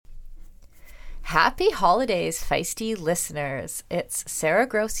Happy holidays, Feisty listeners. It's Sarah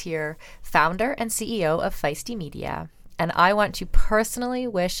Gross here, founder and CEO of Feisty Media, and I want to personally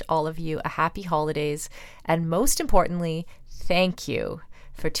wish all of you a happy holidays, and most importantly, thank you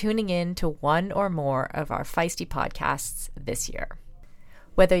for tuning in to one or more of our Feisty podcasts this year.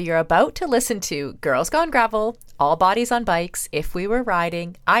 Whether you're about to listen to Girls Gone Gravel, All Bodies on Bikes, If We Were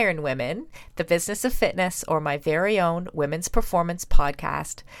Riding, IronWomen, The Business of Fitness, or my very own Women's Performance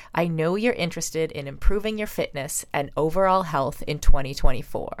podcast, I know you're interested in improving your fitness and overall health in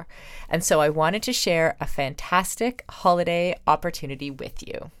 2024. And so I wanted to share a fantastic holiday opportunity with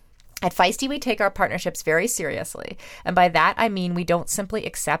you. At Feisty, we take our partnerships very seriously. And by that, I mean we don't simply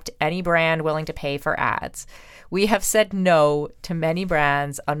accept any brand willing to pay for ads. We have said no to many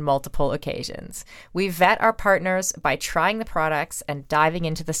brands on multiple occasions. We vet our partners by trying the products and diving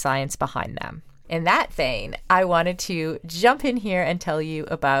into the science behind them. In that vein, I wanted to jump in here and tell you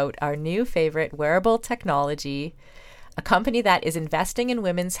about our new favorite wearable technology, a company that is investing in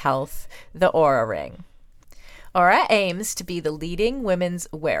women's health, the Oura Ring. Oura aims to be the leading women's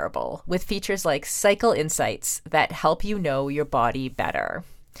wearable with features like cycle insights that help you know your body better.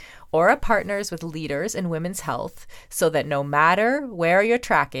 Oura partners with leaders in women's health so that no matter where you're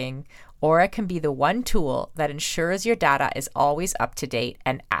tracking, Oura can be the one tool that ensures your data is always up to date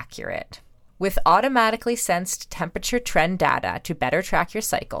and accurate. With automatically sensed temperature trend data to better track your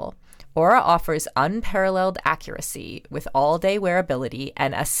cycle, Oura offers unparalleled accuracy with all-day wearability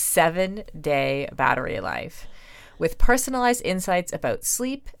and a 7-day battery life. With personalized insights about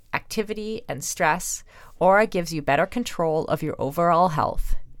sleep, activity, and stress, Oura gives you better control of your overall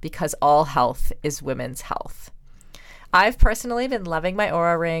health because all health is women's health. I've personally been loving my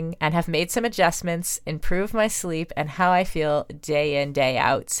Oura Ring and have made some adjustments, improved my sleep, and how I feel day in, day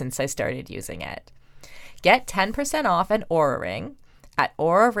out since I started using it. Get 10% off an Oura Ring at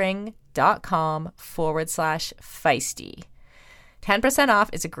ouraring.com/feisty. 10% off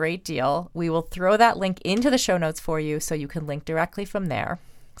is a great deal. We will throw that link into the show notes for you so you can link directly from there.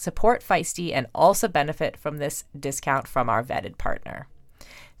 Support Feisty and also benefit from this discount from our vetted partner.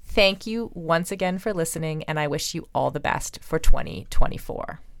 Thank you once again for listening, and I wish you all the best for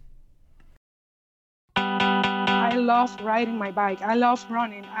 2024. I love riding my bike. I love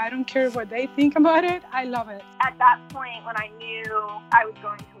running. I don't care what they think about it. I love it. At that point, when I knew I was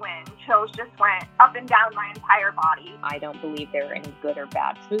going to win, chills just went up and down my entire body. I don't believe there are any good or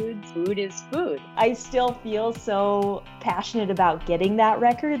bad foods. Food is food. I still feel so passionate about getting that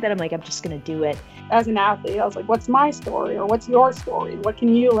record that I'm like, I'm just going to do it. As an athlete, I was like, what's my story or what's your story? What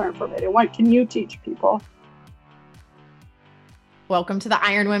can you learn from it? And what can you teach people? Welcome to the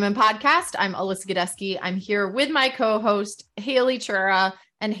IronWomen podcast. I'm Alyssa Godesky. I'm here with my co-host, Haley Chura.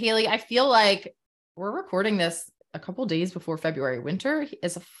 And Haley, I feel like we're recording this a couple days before February. Winter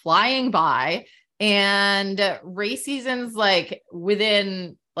is flying by and race season's like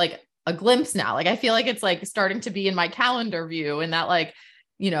within like a glimpse now. Like, I feel like it's like starting to be in my calendar view and that like,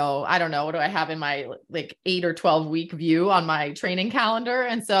 you know, I don't know, what do I have in my like 8 or 12 week view on my training calendar?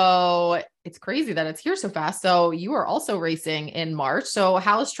 And so it's crazy that it's here so fast. So you are also racing in March. So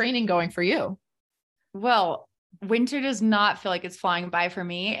how's training going for you? Well, winter does not feel like it's flying by for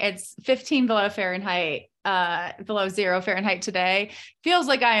me. It's 15 below Fahrenheit, below 0 Fahrenheit today. Feels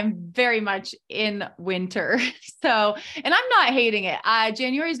like I am very much in winter. So, and I'm not hating it.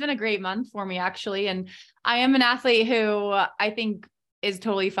 January's been a great month for me actually. And I am an athlete who I think is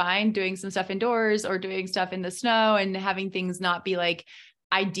totally fine doing some stuff indoors or doing stuff in the snow and having things not be like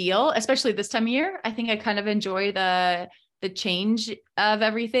ideal, especially this time of year. I think I kind of enjoy the change of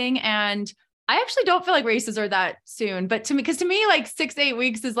everything. And I actually don't feel like races are that soon, but to me, like 6 to 8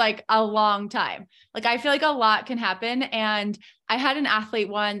 weeks is like a long time. Like, I feel like a lot can happen. And I had an athlete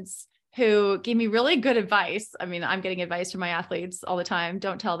once who gave me really good advice. I mean, I'm getting advice from my athletes all the time.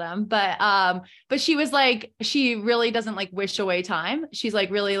 Don't tell them. But she was like, she really doesn't like wish away time. She's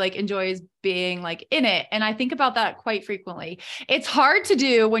like, really like enjoys being like in it. And I think about that quite frequently. It's hard to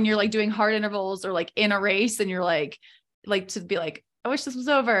do when you're like doing hard intervals or like in a race and you're like to be like, I wish this was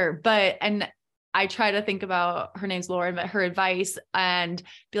over. And I try to think about, her name's Lauren, but her advice and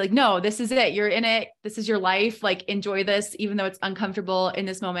be like, no, this is it. You're in it. This is your life. Like, enjoy this, even though it's uncomfortable in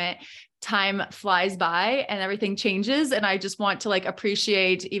this moment. Time flies by and everything changes. And I just want to like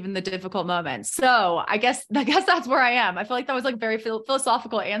appreciate even the difficult moments. So I guess that's where I am. I feel like that was like very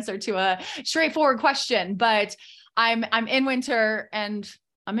philosophical answer to a straightforward question, but I'm in winter and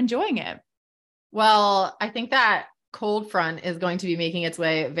I'm enjoying it. Well, I think that cold front is going to be making its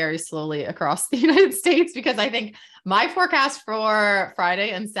way very slowly across the United States, because I think my forecast for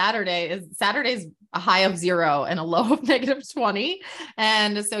Friday and Saturday's a high of 0 and a low of -20.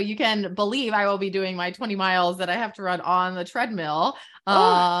 And so you can believe I will be doing my 20 miles that I have to run on the treadmill.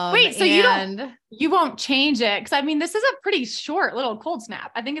 Wait, so you won't change it? Cause I mean, this is a pretty short little cold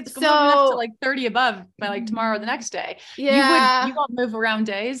snap. I think it's going up to like 30 above by like tomorrow or the next day. Yeah. You won't move around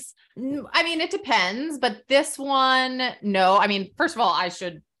days. I mean, it depends, but this one, no. I mean, first of all, I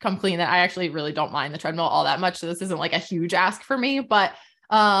should come clean that I actually really don't mind the treadmill all that much. So this isn't like a huge ask for me, but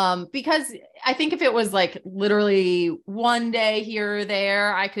because I think if it was like literally one day here or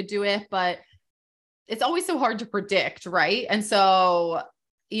there, I could do it, but it's always so hard to predict. Right. And so,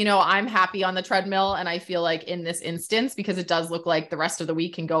 I'm happy on the treadmill, and I feel like in this instance, because it does look like the rest of the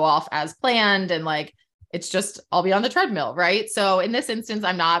week can go off as planned, and like, it's just, I'll be on the treadmill. Right. So in this instance,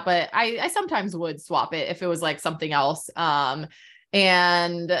 I'm not, but I sometimes would swap it if it was like something else. But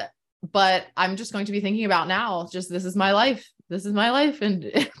I'm just going to be thinking about now, just, this is my life. This is my life, and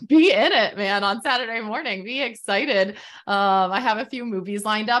be in it, man, on Saturday morning, be excited. I have a few movies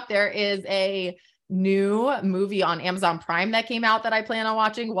lined up. There is a new movie on Amazon Prime that came out that I plan on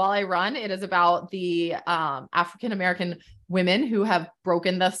watching while I run. It is about the African-American women who have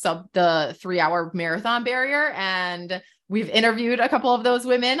broken the 3-hour marathon barrier. And we've interviewed a couple of those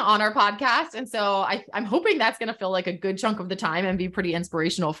women on our podcast. And so I'm hoping that's going to feel like a good chunk of the time and be pretty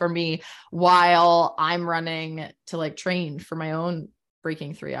inspirational for me while I'm running to like train for my own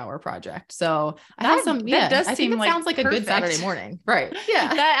breaking 3-hour project. So I have some, I think it sounds like a good Saturday morning. Right.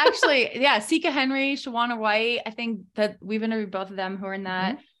 Yeah. That actually, Sika Henry, Shawana White. I think that we've interviewed both of them who are in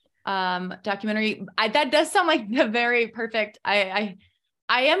that documentary. That does sound like the very perfect. I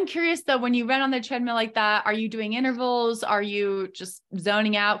am curious though, when you run on the treadmill like that, are you doing intervals? Are you just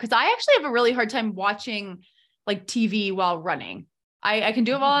zoning out? Cause I actually have a really hard time watching like TV while running. I can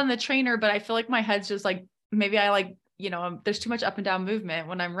do it while on the trainer, but I feel like my head's just like, maybe I like, there's too much up and down movement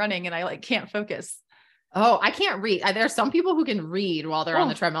when I'm running and I like can't focus. Oh, I can't read. There's some people who can read while they're on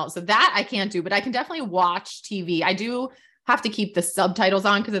the treadmill. So that I can't do, but I can definitely watch TV. I do have to keep the subtitles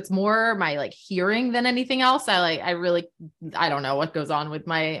on because it's more my like hearing than anything else. I don't know what goes on with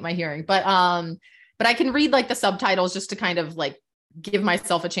my hearing, but I can read like the subtitles just to kind of like give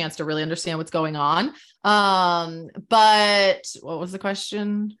myself a chance to really understand what's going on. But what was the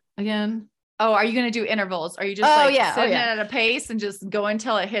question again? Oh, are you going to do intervals? Are you just sitting at a pace and just go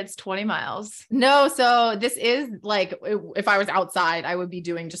until it hits 20 miles? No. So this is like, if I was outside, I would be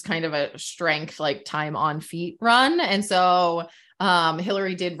doing just kind of a strength, like time on feet run. And so,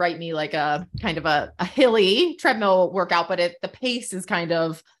 Hillary did write me like a kind of a hilly treadmill workout, but the pace is kind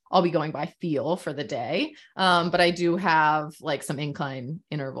of, I'll be going by feel for the day. But I do have like some incline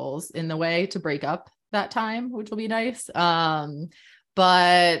intervals in the way to break up that time, which will be nice.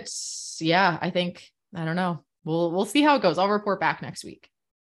 But yeah, I don't know. We'll see how it goes. I'll report back next week.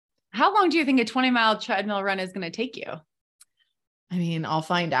 How long do you think a 20-mile treadmill run is going to take you? I mean, I'll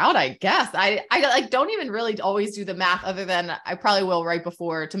find out, I guess. I like don't even really always do the math, other than I probably will right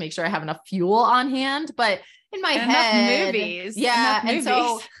before to make sure I have enough fuel on hand. But in my head, movies. Yeah. And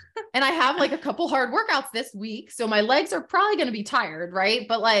so, and I have like a couple hard workouts this week. So my legs are probably going to be tired. Right.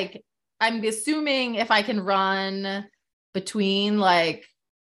 But like, I'm assuming if I can run between like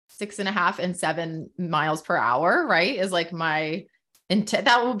 6.5 and 7 miles per hour, right, is like my intent.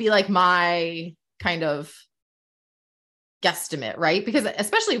 That will be like my kind of guesstimate, right? Because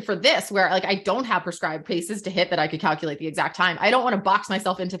especially for this, where like I don't have prescribed paces to hit that I could calculate the exact time. I don't want to box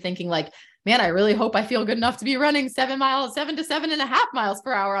myself into thinking like, man, I really hope I feel good enough to be running 7 to 7.5 miles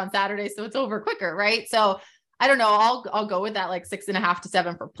per hour on Saturday, so it's over quicker, right? So I don't know. I'll go with that like 6.5 to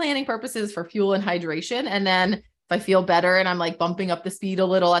 7 for planning purposes, for fuel and hydration, and then if I feel better and I'm like bumping up the speed a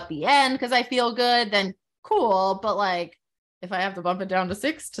little at the end because I feel good, then cool. But like, if I have to bump it down to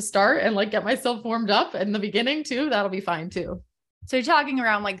 6 to start and like get myself warmed up in the beginning too, that'll be fine too. So you're talking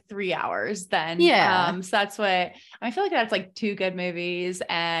around like 3 hours then. Yeah. So that's what I feel like that's like 2 good movies.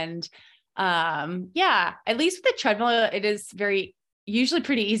 And at least with the treadmill, it is usually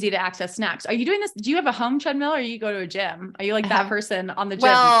pretty easy to access snacks. Are you doing this? Do you have a home treadmill or you go to a gym? Are you like that person on the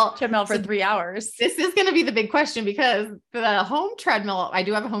gym treadmill for 3 hours? This is going to be the big question, because the home treadmill, I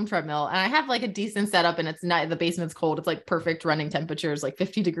do have a home treadmill and I have like a decent setup, and it's not, the basement's cold. It's like perfect running temperatures, like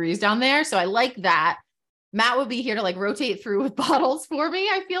 50 degrees down there. So I like that. Matt would be here to like rotate through with bottles for me,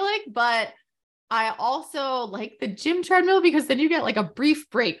 I feel like, but I also like the gym treadmill because then you get like a brief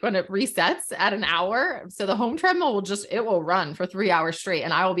break when it resets at an hour. So the home treadmill will run for 3 hours straight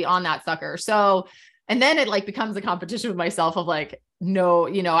and I will be on that sucker. So, and then it like becomes a competition with myself of like, no,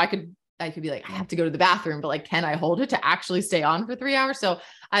 I could I could be like, I have to go to the bathroom, but like, can I hold it to actually stay on for 3 hours? So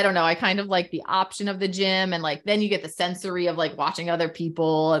I don't know. I kind of like the option of the gym, and like, then you get the sensory of like watching other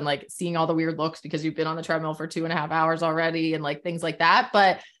people and like seeing all the weird looks because you've been on the treadmill for 2.5 hours already and like things like that.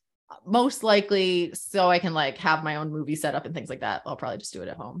 But most likely, so I can like have my own movie set up and things like that, I'll probably just do it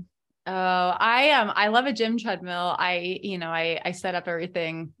at home. Oh, I love a gym treadmill. I set up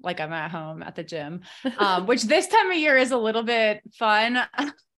everything like I'm at home at the gym, which this time of year is a little bit fun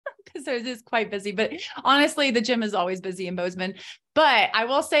because it is quite busy, but honestly, the gym is always busy in Bozeman. But I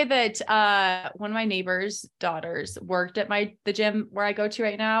will say that, one of my neighbor's daughters worked at the gym where I go to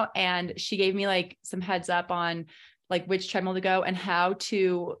right now. And she gave me like some heads up on like which treadmill to go and how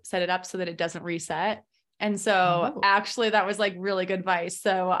to set it up so that it doesn't reset. And so actually that was like really good advice.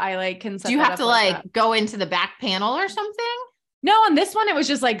 So I like can set Do you that have up to like go into the back panel or something? No, on this one, it was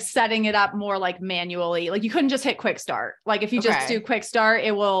just like setting it up more like manually. Like you couldn't just hit quick start. Like if you just do quick start,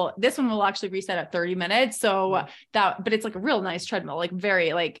 this one will actually reset at 30 minutes. So but it's like a real nice treadmill, like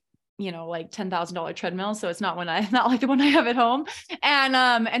very like, like $10,000 treadmill. So it's not like the one I have at home.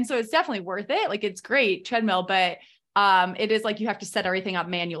 And so it's definitely worth it. Like it's great treadmill, but it is like you have to set everything up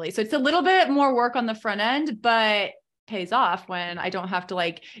manually. So it's a little bit more work on the front end, but pays off when I don't have to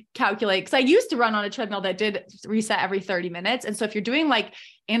like calculate. Cause I used to run on a treadmill that did reset every 30 minutes. And so if you're doing like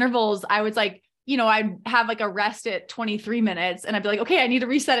intervals, I was like, I'd have like a rest at 23 minutes and I'd be like, okay, I need to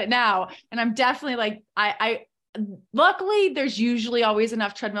reset it now. And I'm definitely like, luckily there's usually always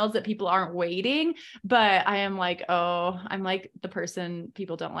enough treadmills that people aren't waiting, but I am like, I'm like the person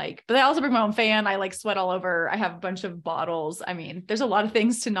people don't like, but I also bring my own fan. I like sweat all over. I have a bunch of bottles. I mean, there's a lot of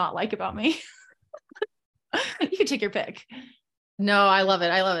things to not like about me. You can take your pick. No, I love it.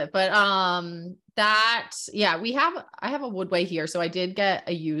 But, I have a Woodway here. So I did get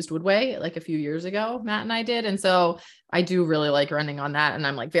a used Woodway like a few years ago, Matt and I did. And so I do really like running on that. And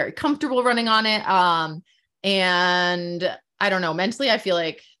I'm like very comfortable running on it. And I don't know, mentally, I feel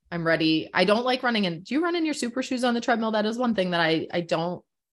like I'm ready. I don't like running in. Do you run in your super shoes on the treadmill? That is one thing that I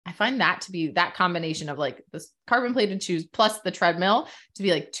find that to be that combination of like this carbon plated shoes plus the treadmill to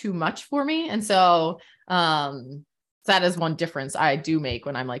be like too much for me. And so, that is one difference I do make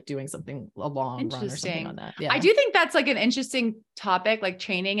when I'm like doing something, a long run or something on that. Yeah. I do think that's like an interesting topic, like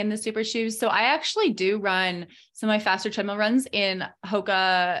training in the super shoes. So I actually do run some of my faster treadmill runs in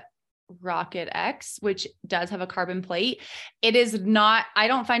Hoka Rocket X, which does have a carbon plate. It is not, I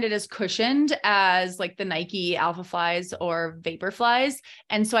don't find it as cushioned as like the Nike Alpha Flies or Vapor Flies.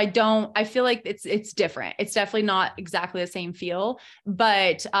 And so I feel like it's different. It's definitely not exactly the same feel,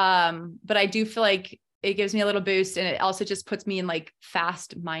 but I do feel like it gives me a little boost, and it also just puts me in like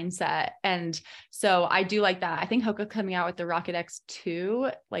fast mindset. And so I do like that. I think Hoka coming out with the Rocket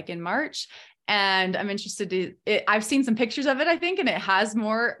X2 like in March. And I'm interested I've seen some pictures of it, I think, and it has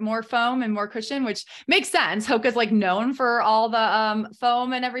more foam and more cushion, which makes sense. Hoka's like known for all the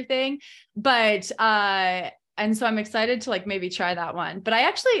foam and everything, but and so I'm excited to like maybe try that one. But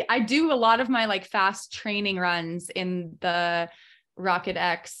I do a lot of my like fast training runs in the Rocket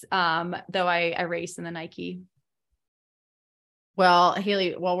X, though I race in the Nike. Well,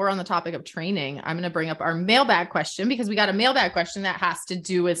 Haley, while we're on the topic of training, I'm going to bring up our mailbag question, because we got a mailbag question that has to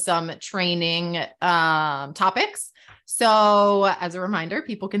do with some training topics. So as a reminder,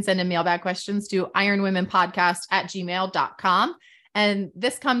 people can send in mailbag questions to ironwomenpodcast@gmail.com. And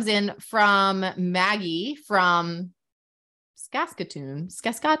this comes in from Maggie from Saskatchewan,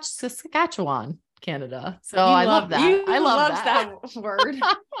 Canada. So I love that. I love that word.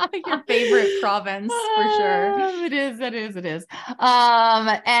 Your favorite province for sure. It is.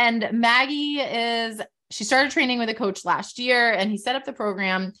 And Maggie she started training with a coach last year, and he set up the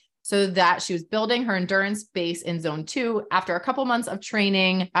program so that she was building her endurance base in zone 2 after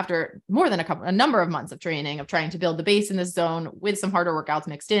a number of months of training of trying to build the base in this zone with some harder workouts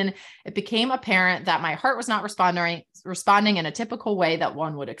mixed in. It became apparent that my heart was not responding in a typical way that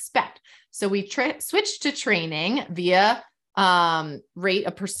one would expect. So we switched to training via rate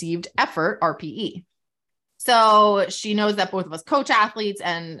of perceived effort, RPE. So she knows that both of us coach athletes,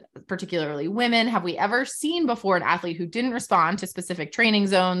 and particularly women. Have we ever seen before an athlete who didn't respond to specific training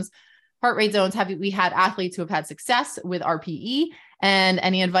zones, heart rate zones? Have we had athletes who have had success with RPE? And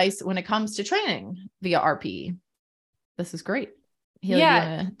any advice when it comes to training via RPE? This is great. Haley, you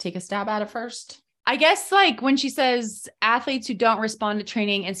want to take a stab at it first? I guess like when she says athletes who don't respond to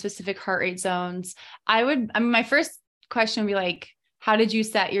training in specific heart rate zones, my first question would be like, how did you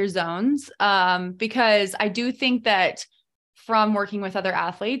set your zones? Because I do think that from working with other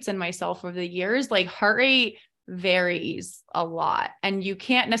athletes and myself over the years, like heart rate varies a lot, and you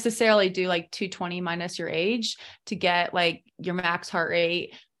can't necessarily do like 220 minus your age to get like your max heart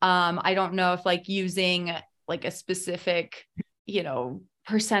rate. I don't know if like using like a specific,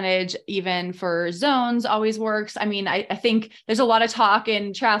 percentage even for zones always works. I mean, I think there's a lot of talk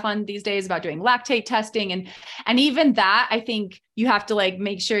in triathlon these days about doing lactate testing, and even that, I think you have to like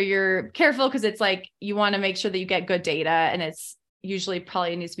make sure you're careful, because it's like you want to make sure that you get good data, and it's usually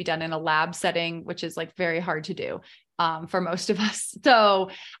probably needs to be done in a lab setting, which is like very hard to do for most of us. So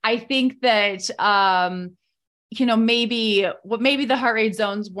I think that maybe the heart rate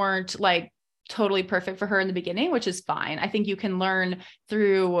zones weren't like totally perfect for her in the beginning, which is fine. I think you can learn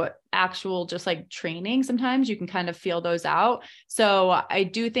through actual just like training. Sometimes you can kind of feel those out. So I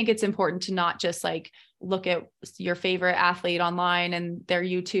do think it's important to not just like look at your favorite athlete online and their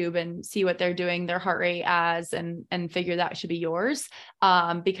YouTube and see what they're doing their heart rate as, and figure that should be yours.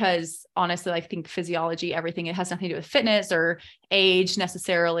 Because honestly, I think physiology, everything, it has nothing to do with fitness or age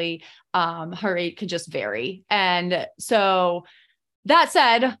necessarily. Heart rate can just vary. And so that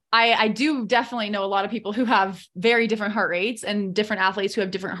said, I do definitely know a lot of people who have very different heart rates and different athletes who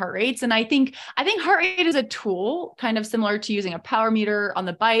have different heart rates. And I think heart rate is a tool kind of similar to using a power meter on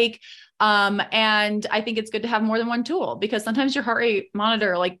the bike. And I think it's good to have more than one tool, because sometimes your heart rate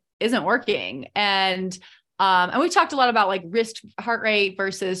monitor like isn't working. And we talked a lot about like wrist heart rate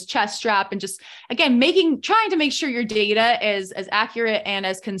versus chest strap, and just, again, trying to make sure your data is as accurate and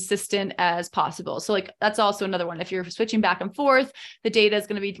as consistent as possible. So like, that's also another one. If you're switching back and forth, the data is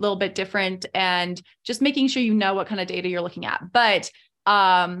going to be a little bit different, and just making sure you know what kind of data you're looking at. But,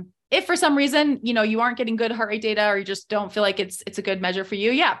 if for some reason, you aren't getting good heart rate data, or you just don't feel like it's a good measure for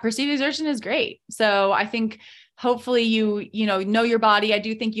you, yeah, perceived exertion is great. So I think hopefully you know your body. I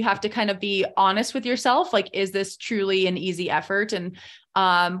do think you have to kind of be honest with yourself. Like, is this truly an easy effort? And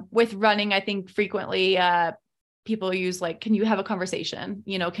with running, I think frequently people use like, can you have a conversation?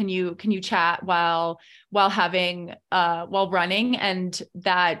 Can you chat while running? And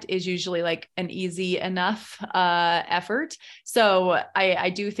that is usually like an easy enough effort. So I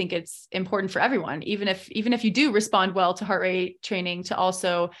do think it's important for everyone, even if you do respond well to heart rate training, to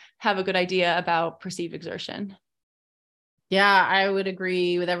also have a good idea about perceived exertion. Yeah, I would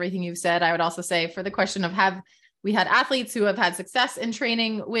agree with everything you've said. I would also say, for the question of have we had athletes who have had success in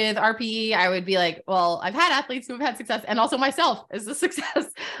training with RPE, I would be like, well, I've had athletes who have had success, and also myself is a success.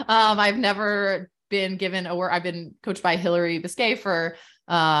 I've never been given I've been coached by Hillary Biscay for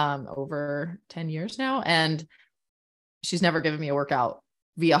over 10 years now, and she's never given me a workout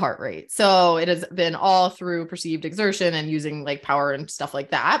via heart rate. So it has been all through perceived exertion and using like power and stuff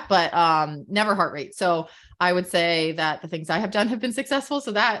like that, but never heart rate. So I would say that the things I have done have been successful.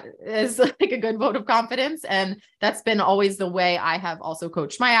 So that is like a good vote of confidence. And that's been always the way I have also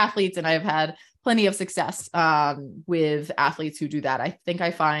coached my athletes. And I've had plenty of success with athletes who do that. I think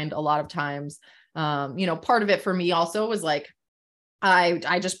I find a lot of times, part of it for me also was like,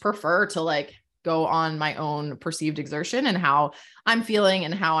 I just prefer to like go on my own perceived exertion and how I'm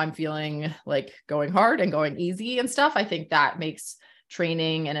feeling like going hard and going easy and stuff. I think that makes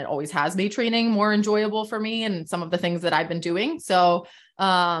training, and it always has made training, more enjoyable for me and some of the things that I've been doing. So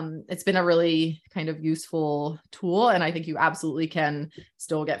it's been a really kind of useful tool. And I think you absolutely can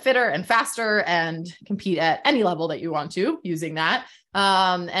still get fitter and faster and compete at any level that you want to using that.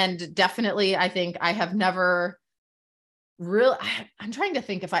 And definitely, I think I have never I'm trying to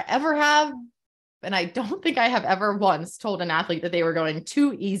think if I ever have, and I don't think I have ever once told an athlete that they were going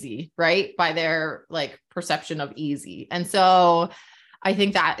too easy, right? By their like perception of easy. And so I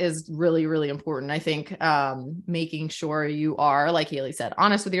think that is really, really important. I think making sure you are, like Haley said,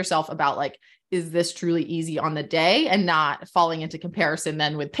 honest with yourself about like, is this truly easy on the day, and not falling into comparison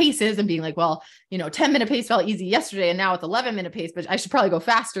then with paces and being like, well, 10-minute pace felt easy yesterday and now it's 11-minute pace, but I should probably go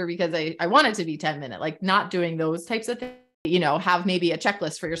faster because I want it to be 10-minute, like not doing those types of things. Have maybe a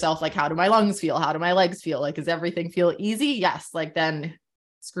checklist for yourself. Like, how do my lungs feel? How do my legs feel? Like, does everything feel easy? Yes. Like, then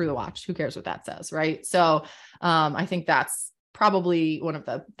screw the watch. Who cares what that says? Right. So, I think that's probably one of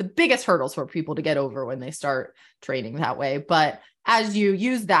the biggest hurdles for people to get over when they start training that way. But as you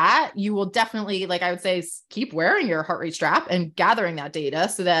use that, you will definitely, like I would say, keep wearing your heart rate strap and gathering that data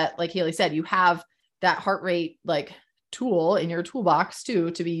so that, like Haley said, you have that heart rate, like tool in your toolbox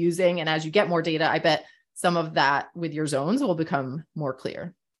too, to be using. And as you get more data, I bet some of that with your zones will become more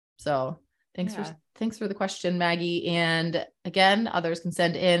clear. So thanks for the question, Maggie. And again, others can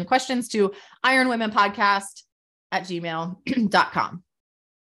send in questions to ironwomenpodcast@gmail.com.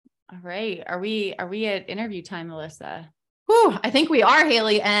 All right. Are we at interview time, Melissa? Whew, I think we are,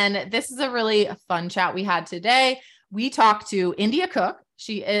 Haley. And this is a really fun chat we had today. We talked to India Cook.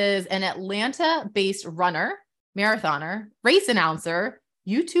 She is an Atlanta-based runner, marathoner, race announcer,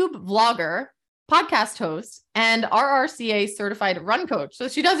 YouTube vlogger, podcast host, and RRCA certified run coach. So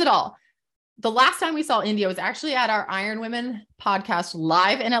she does it all. The last time we saw India was actually at our IronWomen podcast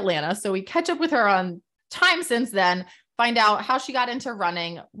live in Atlanta. So we catch up with her on time since then, find out how she got into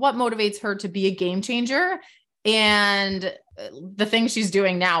running, what motivates her to be a game changer, and the things she's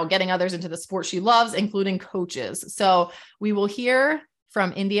doing now, getting others into the sport she loves, including coaches. So we will hear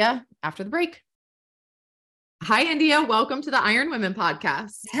from India after the break. Hi, India. Welcome to the IronWomen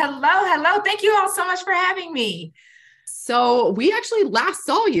podcast. Hello. Thank you all so much for having me. So we actually last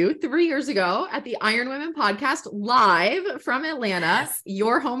saw you 3 years ago at the IronWomen podcast live from Atlanta,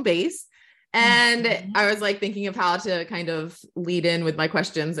 your home base. And I was like thinking of how to kind of lead in with my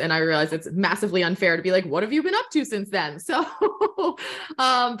questions. And I realized it's massively unfair to be like, what have you been up to since then? So,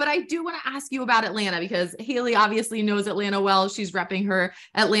 but I do want to ask you about Atlanta because Haley obviously knows Atlanta well. She's repping her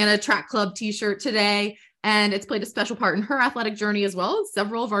Atlanta Track Club t-shirt today. And it's played a special part in her athletic journey as well as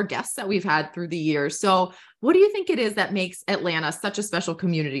several of our guests that we've had through the years. So what do you think it is that makes Atlanta such a special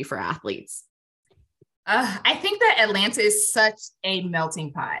community for athletes? I think that Atlanta is such a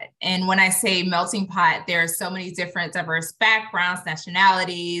melting pot. And when I say melting pot, there are so many different diverse backgrounds,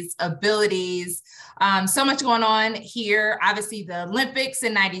 nationalities, abilities, so much going on here. Obviously, the Olympics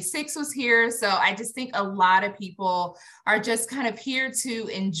in '96 was here. So I just think a lot of people are just kind of here to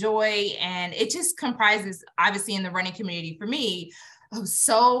enjoy. And it just comprises, obviously, in the running community for me, of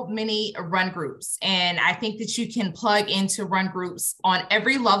so many run groups. And I think that you can plug into run groups on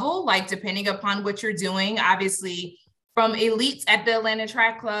every level, like depending upon what you're doing, obviously from elites at the Atlanta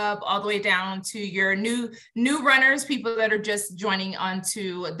Track Club, all the way down to your new runners, people that are just joining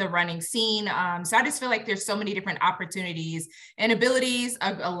onto the running scene. So I just feel like there's so many different opportunities and abilities,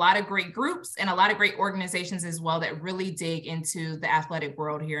 a lot of great groups and a lot of great organizations as well that really dig into the athletic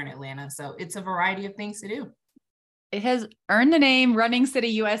world here in Atlanta. So it's a variety of things to do. It has earned the name Running City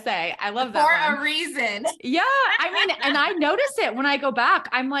USA. I love that for one. a reason. Yeah. I mean, and I notice it when I go back.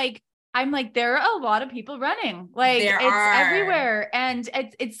 I'm like, there are a lot of people running. Like it's everywhere. And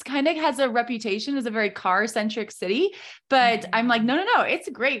it's kind of has a reputation as a very car centric city, but I'm like, no. It's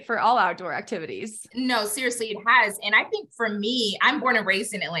great for all outdoor activities. No, seriously, it has. And I think for me, I'm born and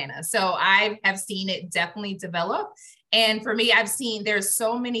raised in Atlanta. So I have seen it definitely develop. And for me, I've seen there's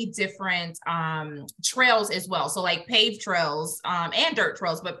so many different trails as well. So like paved trails and dirt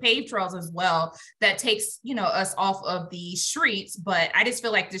trails, but paved trails as well that takes, us off of the streets. But I just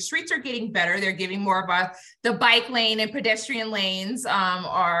feel like the streets are getting better. They're giving more of the bike lane and pedestrian lanes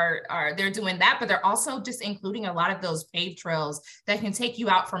they're doing that, but they're also just including a lot of those paved trails that can take you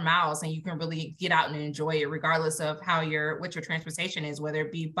out for miles and you can really get out and enjoy it regardless of what your transportation is, whether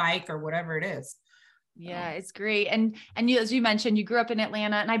it be bike or whatever it is. Yeah, it's great. And you, as you mentioned, you grew up in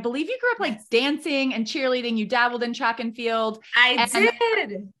Atlanta, and I believe you grew up like dancing and cheerleading. You dabbled in track and field. I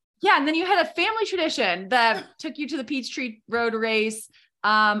did. Yeah. And then you had a family tradition that took you to the Peachtree Road Race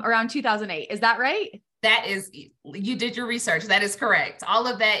around 2008. Is that right? You did your research. That is correct. All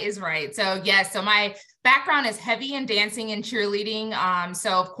of that is right. So yes. So my background is heavy in dancing and cheerleading.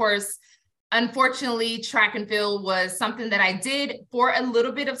 So of course, unfortunately, track and field was something that I did for a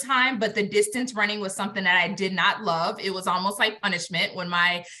little bit of time, but the distance running was something that I did not love. It was almost like punishment when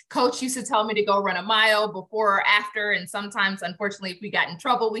my coach used to tell me to go run a mile before or after. And sometimes, unfortunately, if we got in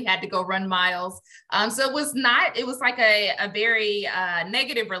trouble, we had to go run miles. So it was like a very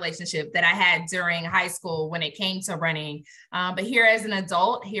negative relationship that I had during high school when it came to running. But here as an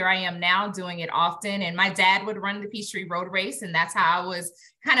adult, here I am now doing it often. And my dad would run the Peachtree Road Race. And that's how I was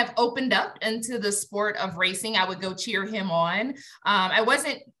kind of opened up into the sport of racing. I would go cheer him on. I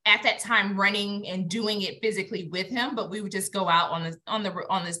wasn't at that time running and doing it physically with him, but we would just go out on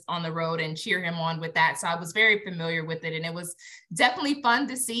the road and cheer him on with that. So I was very familiar with it, and it was definitely fun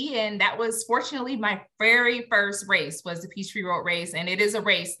to see. And that was fortunately my very first race was the Peachtree Road Race, and it is a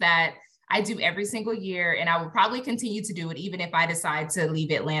race that I do every single year, and I will probably continue to do it even if I decide to leave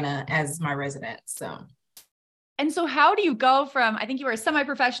Atlanta as my residence. And so how do you go from, I think you were a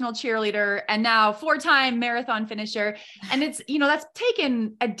semi-professional cheerleader and now 4-time marathon finisher. And it's, that's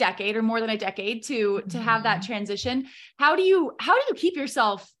taken a decade or more than a decade to have that transition. How do you keep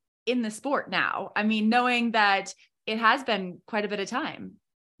yourself in the sport now? I mean, knowing that it has been quite a bit of time.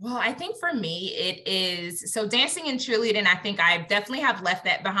 Well, I think for me, it is, so dancing and cheerleading, I think I definitely have left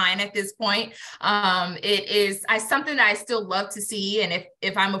that behind at this point. It is something that I still love to see. And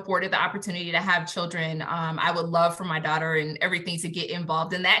if I'm afforded the opportunity to have children, I would love for my daughter and everything to get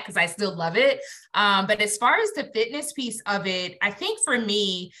involved in that because I still love it. But as far as the fitness piece of it, I think for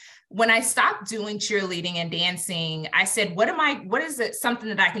me, when I stopped doing cheerleading and dancing, I said, what is it, something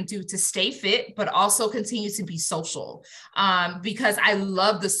that I can do to stay fit, but also continue to be social? Because I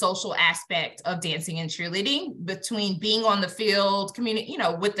love the social aspect of dancing and cheerleading, between being on the field, community,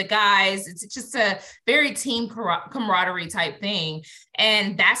 with the guys. It's just a very team camaraderie type thing.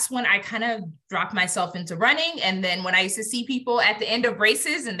 And that's when I kind of dropped myself into running. And then when I used to see people at the end of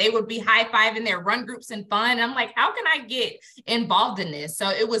races and they would be high-fiving their run groups and fun, I'm like, how can I get involved in this? So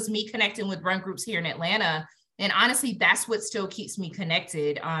it was me connecting with run groups here in Atlanta. And honestly, that's what still keeps me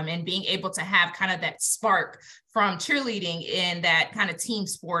connected, and being able to have kind of that spark from cheerleading in that kind of team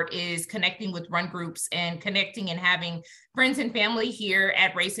sport is connecting with run groups and connecting and having friends and family here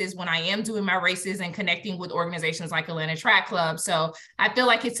at races when I am doing my races, and connecting with organizations like Atlanta Track Club. So I feel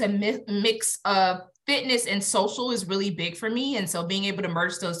like it's a mix of fitness and social is really big for me. And so being able to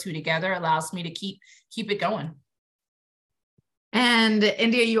merge those two together allows me to keep it going. And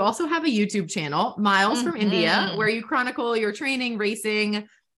India, you also have a YouTube channel, Miles from India, where you chronicle your training, racing,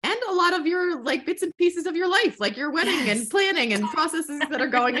 and a lot of your like bits and pieces of your life, like your wedding and planning and processes that are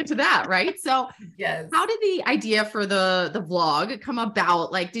going into that, right? So how did the idea for the vlog come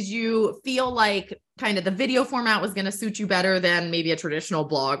about? Like, did you feel like kind of the video format was going to suit you better than maybe a traditional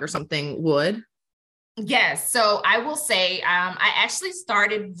blog or something would? Yes. So I will say, I actually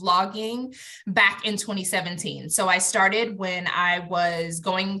started vlogging back in 2017. So I started when I was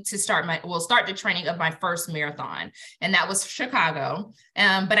going to start the training of my first marathon, and that was Chicago.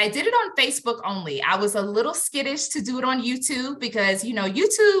 But I did it on Facebook only. I was a little skittish to do it on YouTube because,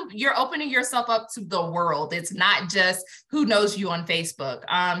 YouTube, you're opening yourself up to the world. It's not just who knows you on Facebook.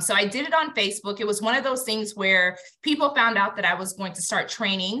 So I did it on Facebook. It was one of those things where people found out that I was going to start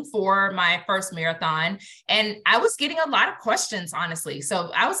training for my first marathon. And I was getting a lot of questions, honestly.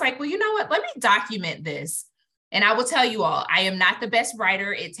 So I was like, well, you know what? Let me document this. And I will tell you all, I am not the best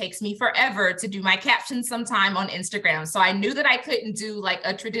writer. It takes me forever to do my captions sometime on Instagram. So I knew that I couldn't do like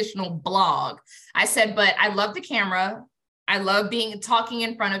a traditional blog. I said, but I love the camera. I love talking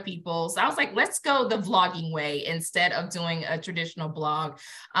in front of people. So I was like, let's go the vlogging way instead of doing a traditional blog.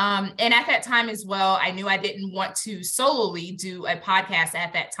 And at that time as well, I knew I didn't want to solely do a podcast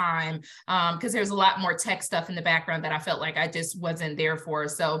at that time, because there's a lot more tech stuff in the background that I felt like I just wasn't there for.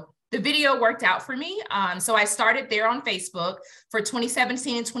 So the video worked out for me. So I started there on Facebook for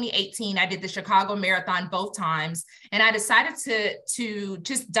 2017 and 2018. I did the Chicago Marathon both times. And I decided to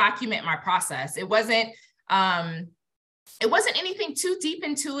just document my process. It wasn't anything too deep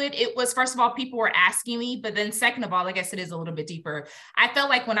into it. It was, first of all, people were asking me, but then second of all, I guess it is a little bit deeper. I felt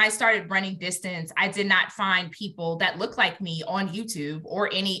like when I started running distance, I did not find people that looked like me on YouTube or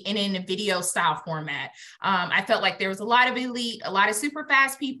in a video style format. I felt like there was a lot of elite, a lot of super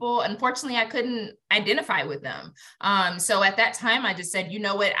fast people. Unfortunately, I couldn't identify with them. So at that time, I just said, you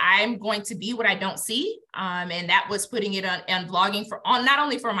know what, I'm going to be what I don't see. And that was putting it on vlogging not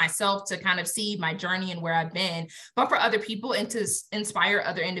only for myself to kind of see my journey and where I've been, but for other people and to inspire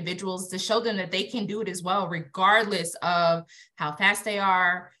other individuals to show them that they can do it as well, regardless of how fast they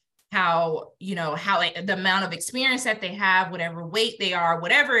are, how the amount of experience that they have, whatever weight they are,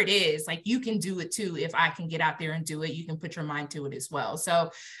 whatever it is, like you can do it too. If I can get out there and do it, you can put your mind to it as well.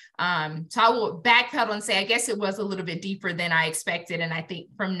 So I will backpedal and say, I guess it was a little bit deeper than I expected. And I think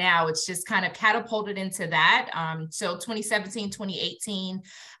from now it's just kind of catapulted into that. So 2017, 2018.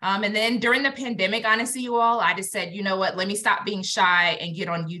 And then during the pandemic, honestly, you all, I just said, you know what, let me stop being shy and get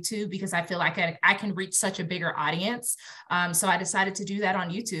on YouTube because I feel like I can reach such a bigger audience. So I decided to do that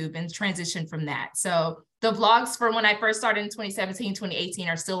on YouTube and transition from that. So the vlogs for when I first started in 2017, 2018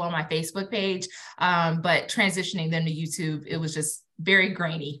 are still on my Facebook page. But transitioning them to YouTube, it was just very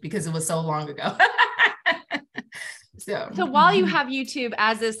grainy because it was so long ago. So while you have YouTube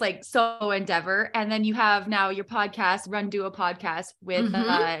as this like solo endeavor, and then you have now your podcast, Run Do a Podcast with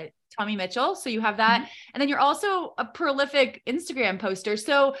Tommy Mitchell. So you have that. And then you're also a prolific Instagram poster.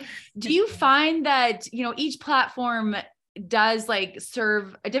 So do you find that, each platform does like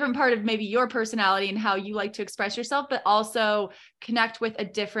serve a different part of maybe your personality and how you like to express yourself, but also connect with a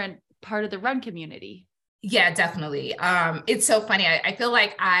different part of the run community? Yeah, definitely. It's so funny. I feel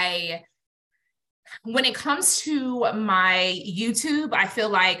like when it comes to my YouTube, I feel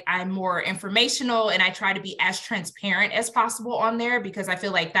like I'm more informational and I try to be as transparent as possible on there because I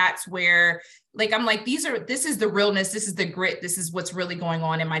feel like that's where, like, I'm like, this is the realness. This is the grit. This is what's really going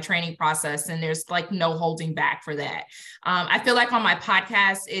on in my training process. And there's like no holding back for that. I feel like on my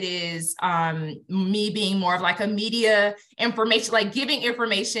podcast, it is me being more of like a media information, like giving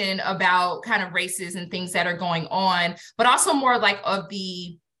information about kind of races and things that are going on, but also more like of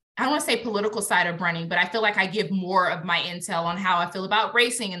the I don't want to say political side of running, but I feel like I give more of my intel on how I feel about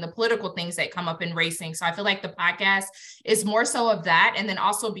racing and the political things that come up in racing. So I feel like the podcast is more so of that. And then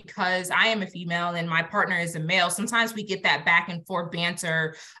also because I am a female and my partner is a male, sometimes we get that back and forth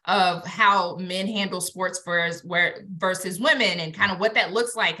banter of how men handle sports versus women and kind of what that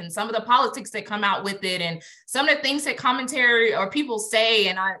looks like and some of the politics that come out with it and some of the things that commentary or people say.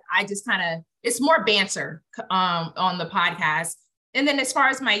 And I just kind of, it's more banter on the podcast. And then as far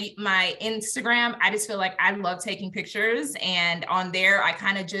as my Instagram, I just feel like I love taking pictures, and on there, I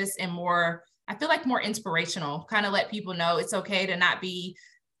kind of just am more, I feel like more inspirational, kind of let people know it's okay to not be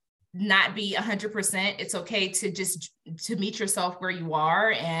 100%. It's okay to meet yourself where you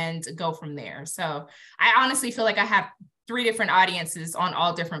are and go from there. So I honestly feel like I have 3 different audiences on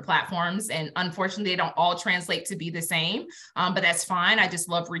all different platforms. And unfortunately, they don't all translate to be the same, but that's fine. I just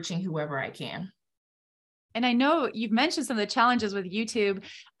love reaching whoever I can. And I know you've mentioned some of the challenges with YouTube.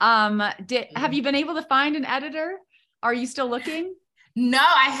 Have you been able to find an editor? Are you still looking? No,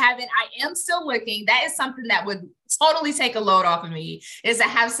 I haven't. I am still looking. That is something that would totally take a load off of me, is to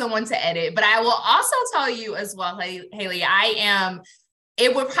have someone to edit. But I will also tell you as well, Haley,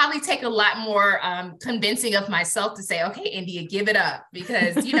 it would probably take a lot more convincing of myself to say, okay, India, give it up,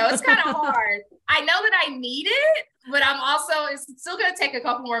 because, it's kind of hard. I know that I need it, but it's still going to take a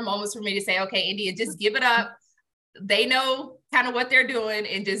couple more moments for me to say, okay, India, just give it up. They know kind of what they're doing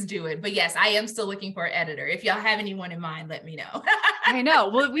and just do it. But yes, I am still looking for an editor. If y'all have anyone in mind, let me know. I know.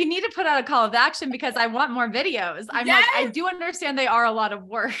 Well, we need to put out a call of action because I want more videos. I'm like, I do understand they are a lot of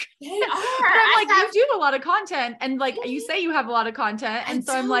work. They are. But I'm like, you do a lot of content, and like you say, you have a lot of content. And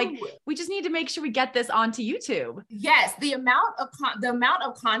so I'm like, we just need to make sure we get this onto YouTube. Yes. The amount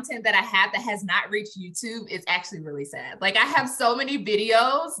of content that I have that has not reached YouTube is actually really sad. Like, I have so many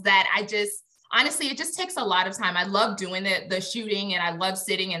videos that honestly, it just takes a lot of time. I love doing the shooting, and I love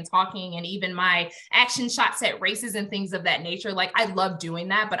sitting and talking, and even my action shots at races and things of that nature. Like, I love doing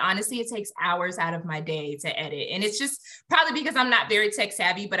that, but honestly, it takes hours out of my day to edit. And it's just probably because I'm not very tech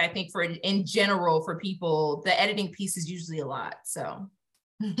savvy, but I think in general, for people, the editing piece is usually a lot. So.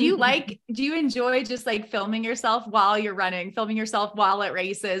 Do you enjoy just like filming yourself while you're running, filming yourself while at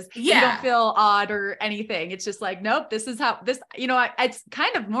races? Yeah. You don't feel odd or anything. It's just like, nope, this is how it's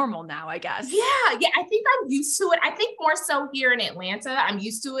kind of normal now, I guess. Yeah. I think I'm used to it. I think more so here in Atlanta, I'm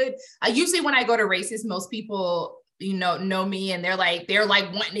used to it. Usually when I go to races, most people, know me, and they're like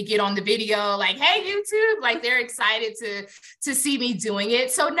wanting to get on the video, like, hey, YouTube, like they're excited to see me doing it.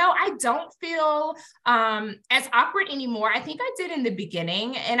 So no, I don't feel as awkward anymore. I think I did in the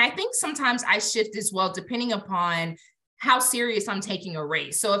beginning. And I think sometimes I shift as well, depending upon how serious I'm taking a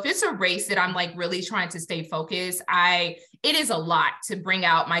race. So if it's a race that I'm like really trying to stay focused, it is a lot to bring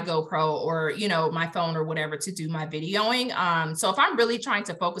out my GoPro or, my phone or whatever to do my videoing. So if I'm really trying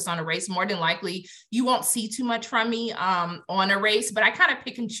to focus on a race, more than likely you won't see too much from me on a race, but I kind of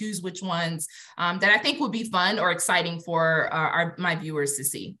pick and choose which ones that I think would be fun or exciting for my viewers to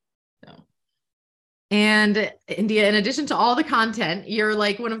see. So. And India, in addition to all the content, you're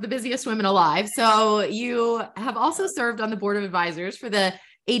like one of the busiest women alive. So you have also served on the board of advisors for the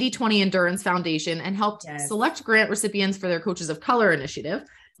 80/20 Endurance Foundation and helped select grant recipients for their Coaches of Color initiative.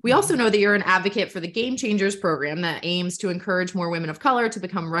 We also know that you're an advocate for the Game Changers program that aims to encourage more women of color to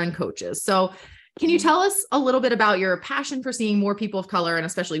become run coaches. So can you tell us a little bit about your passion for seeing more people of color, and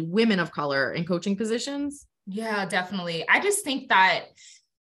especially women of color, in coaching positions? Yeah, definitely. I just think that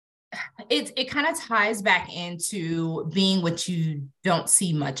it kind of ties back into being what you don't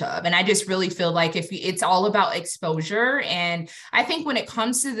see much of. And I just really feel like it's all about exposure. And I think when it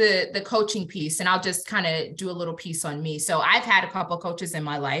comes to the coaching piece, and I'll just kind of do a little piece on me. So I've had a couple of coaches in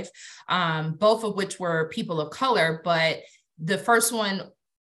my life, both of which were people of color, but the first one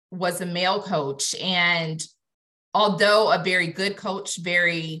was a male coach. And although a very good coach,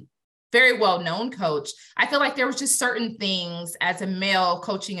 very well-known coach, I feel like there was just certain things as a male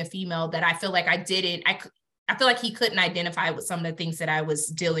coaching a female that I feel like I feel like he couldn't identify with some of the things that I was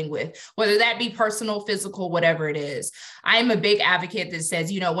dealing with, whether that be personal, physical, whatever it is. I'm a big advocate that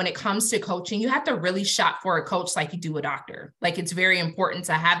says, when it comes to coaching, you have to really shop for a coach like you do a doctor. Like, it's very important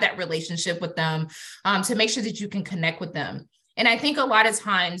to have that relationship with them, to make sure that you can connect with them. And I think a lot of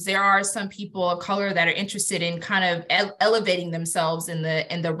times there are some people of color that are interested in kind of elevating themselves in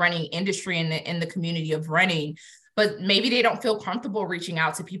the running industry and in the community of running. but maybe they don't feel comfortable reaching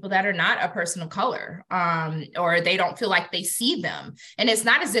out to people that are not a person of color, or they don't feel like they see them. And it's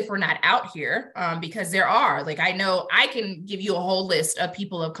not as if we're not out here, because there are, like, I know I can give you a whole list of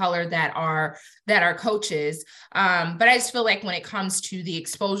people of color that are coaches. But I just feel like when it comes to the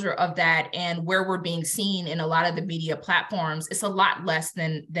exposure of that and where we're being seen in a lot of the media platforms, it's a lot less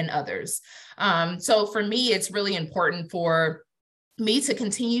than others. So for me, it's really important for me to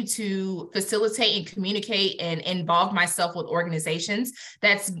continue to facilitate and communicate and involve myself with organizations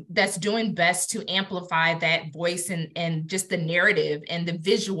that's doing best to amplify that voice and just the narrative and the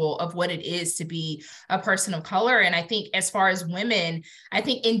visual of what it is to be a person of color. And I think as far as women, I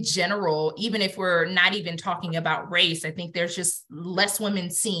think in general, even if we're not even talking about race, I think there's just less women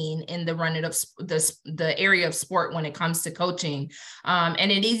seen in the running of the area of sport when it comes to coaching.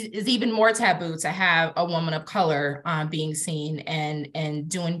 And it is even more taboo to have a woman of color being seen and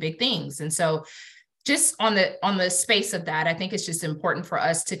doing big things. And so just on the space of that, I think it's just important for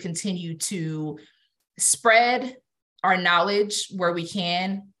us to continue to spread our knowledge where we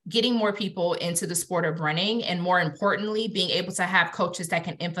can, getting more people into the sport of running, and more importantly, being able to have coaches that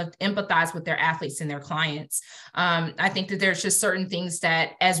can empathize with their athletes and their clients. I think that there's just certain things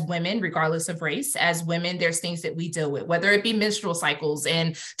that as women, regardless of race, as women, there's things that we deal with, whether it be menstrual cycles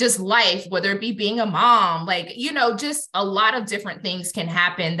and just life, whether it be being a mom, like, just a lot of different things can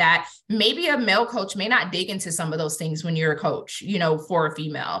happen that maybe a male coach may not dig into some of those things when you're a coach, for a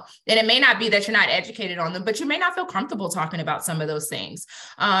female. And it may not be that you're not educated on them, but you may not feel comfortable talking about some of those things.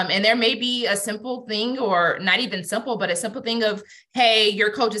 And there may be a simple thing, or not even simple, but a simple thing of, hey,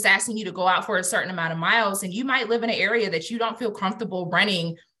 your coach is asking you to go out for a certain amount of miles, and you might live in an area that you don't feel comfortable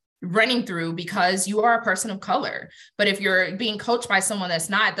running through because you are a person of color. But if you're being coached by someone that's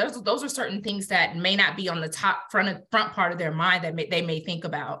not, those are certain things that may not be on the front part of their mind that they may think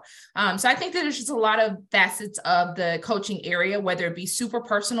about. So I think that there's just a lot of facets of the coaching area, whether it be super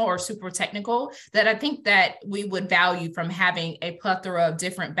personal or super technical, that I think that we would value from having a plethora of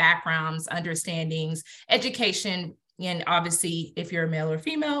different backgrounds, understandings, education, and obviously if you're a male or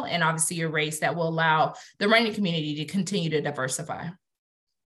female, and obviously your race, that will allow the running community to continue to diversify.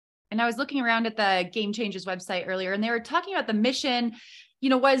 And I was looking around at the Game Changers website earlier, and they were talking about the mission,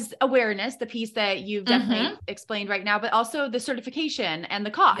 was awareness, the piece that you've definitely explained right now, but also the certification and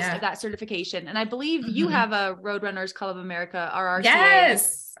the cost of that certification. And I believe you have a Roadrunners Club of America, RRCA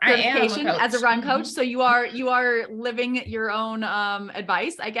certification as a run coach. So you are living your own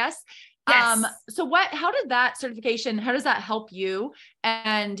advice, I guess. Yes. So how did that certification, how does that help you,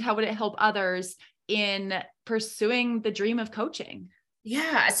 and how would it help others in pursuing the dream of coaching?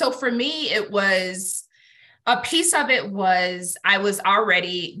 Yeah. So for me, it was a piece of it was I was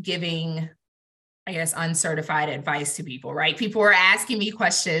already giving, I guess, uncertified advice to people, right? People were asking me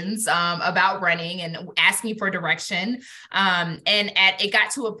questions about running and asking for direction. It got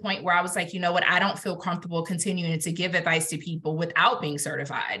to a point where I was like, you know what, I don't feel comfortable continuing to give advice to people without being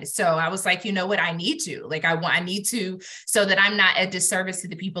certified. So I was like, you know what, I need to, so that I'm not a disservice to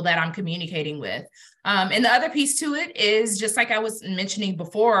the people that I'm communicating with. And the other piece to it is, just like I was mentioning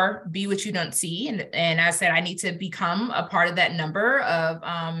before, be what you don't see. And I said, I need to become a part of that number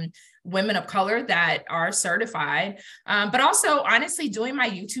of women of color that are certified. But also, honestly, doing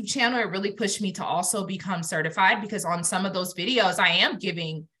my YouTube channel, it really pushed me to also become certified, because on some of those videos, I am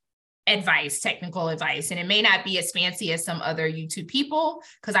giving technical advice, and it may not be as fancy as some other YouTube people,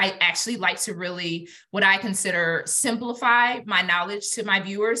 because I actually like to really, what I consider, simplify my knowledge to my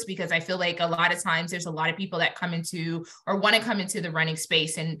viewers, because I feel like a lot of times there's a lot of people that come into or want to come into the running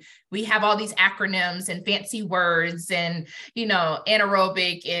space, and we have all these acronyms and fancy words and,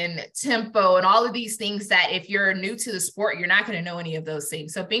 anaerobic and tempo and all of these things that if you're new to the sport, you're not going to know any of those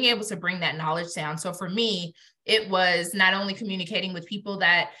things. So being able to bring that knowledge down. So for me, it was not only communicating with people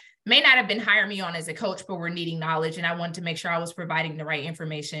that may not have been hiring me on as a coach, but were needing knowledge. And I wanted to make sure I was providing the right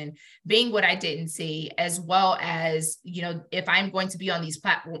information, being what I didn't see, as well as, if I'm going to be on these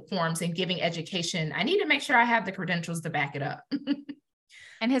platforms and giving education, I need to make sure I have the credentials to back it up.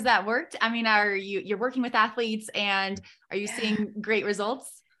 And has that worked? I mean, you're working with athletes, and are you seeing great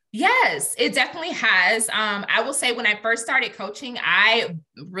results? Yes, it definitely has. I will say when I first started coaching, I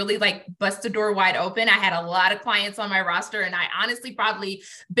really bust the door wide open. I had a lot of clients on my roster, and I honestly probably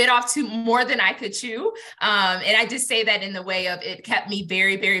bit off more than I could chew. And I just say that in the way of it kept me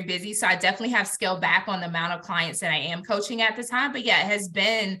very, very busy. So I definitely have scaled back on the amount of clients that I am coaching at the time. But yeah, it has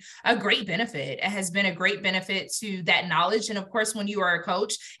been a great benefit. It has been a great benefit to that knowledge. And of course, when you are a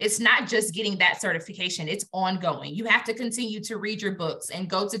coach, it's not just getting that certification, it's ongoing. You have to continue to read your books and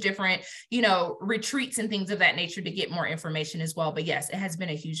go to different, retreats and things of that nature to get more information as well. But yes, it has been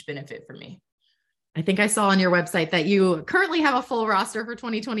a huge benefit for me. I think I saw on your website that you currently have a full roster for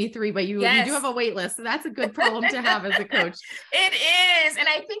 2023, but you do have a wait list. So that's a good problem to have as a coach. It is. And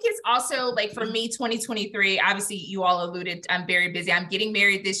I think it's also like for me, 2023, obviously you all alluded, I'm very busy. I'm getting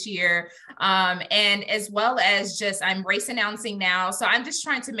married this year. And as well as just I'm race announcing now. So I'm just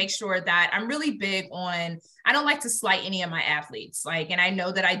trying to make sure that I'm really big on, I don't like to slight any of my athletes. And I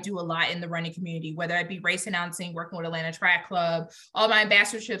know that I do a lot in the running community, whether I be race announcing, working with Atlanta Track Club, all my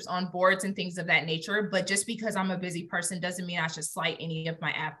ambassadorships on boards and things of that nature. But just because I'm a busy person doesn't mean I should slight any of my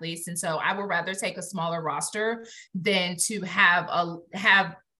athletes. And so I would rather take a smaller roster than to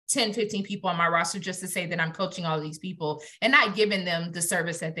have 10, 15 people on my roster just to say that I'm coaching all these people and not giving them the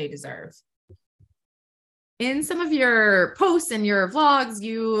service that they deserve. In some of your posts and your vlogs,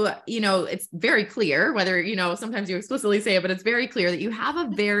 you know, it's very clear whether, sometimes you explicitly say it, but it's very clear that you have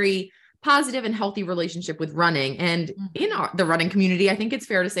a very positive and healthy relationship with running. And in the running community, I think it's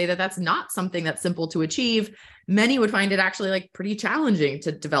fair to say that that's not something that's simple to achieve. Many would find it actually pretty challenging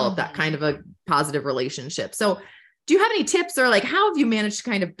to develop that kind of a positive relationship. So do you have any tips or how have you managed to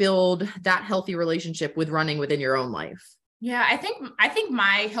kind of build that healthy relationship with running within your own life? Yeah, I think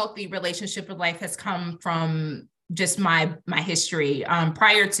my healthy relationship with life has come from just my history.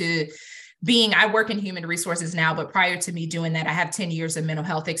 Prior to I work in human resources now, but prior to me doing that, I have 10 years of mental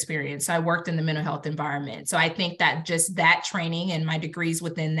health experience. So I worked in the mental health environment. So I think that just that training and my degrees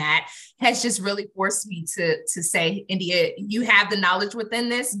within that has just really forced me to say, India, you have the knowledge within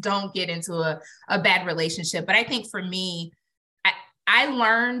this, don't get into a bad relationship. But I think for me, I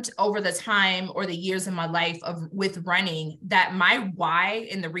learned over the time or the years in my life with running that my why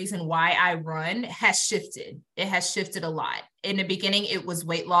and the reason why I run has shifted. It has shifted a lot. In the beginning, it was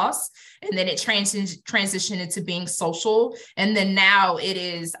weight loss, and then it transitioned into being social. And then now it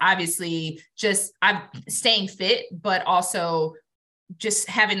is obviously just I'm staying fit, but also just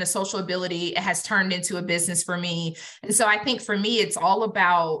having the social ability. It has turned into a business for me. And so I think for me, it's all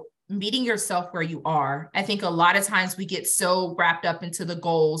about meeting yourself where you are. I think a lot of times we get so wrapped up into the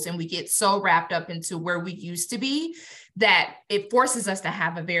goals and we get so wrapped up into where we used to be that it forces us to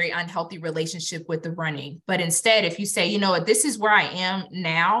have a very unhealthy relationship with the running. But instead, if you say, you know what, this is where I am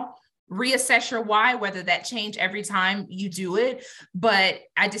now, reassess your why, whether that change every time you do it. But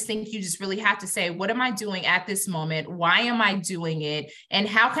I just think you just really have to say, what am I doing at this moment? Why am I doing it? And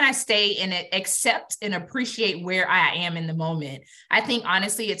how can I stay in it, accept and appreciate where I am in the moment? I think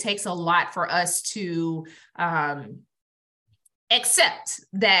honestly, it takes a lot for us to accept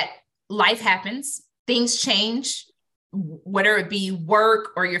that life happens, things change, whether it be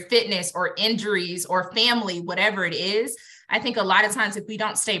work or your fitness or injuries or family, whatever it is. I think a lot of times if we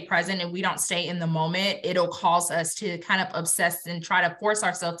don't stay present and we don't stay in the moment, it'll cause us to kind of obsess and try to force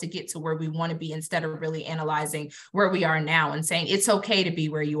ourselves to get to where we want to be instead of really analyzing where we are now and saying it's okay to be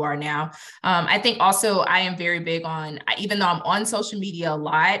where you are now. I think also I am very big on, even though I'm on social media a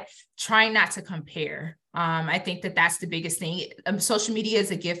lot, trying not to compare. I think that that's the biggest thing. Social media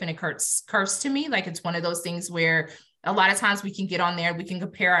is a gift and a curse to me. It's one of those things where a lot of times we can get on there, we can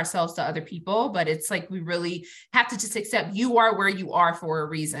compare ourselves to other people, but it's we really have to just accept you are where you are for a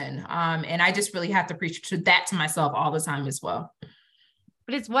reason. And I just really have to preach to myself all the time as well.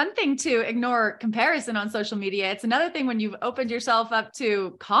 But it's one thing to ignore comparison on social media. It's another thing when you've opened yourself up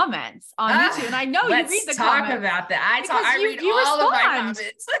to comments on YouTube. And I know you read the comments. Let's talk about that. I read all of my comments.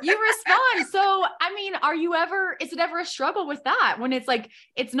 You respond. So, is it ever a struggle with that? When it's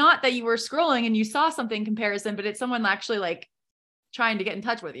it's not that you were scrolling and you saw something comparison, but it's someone actually trying to get in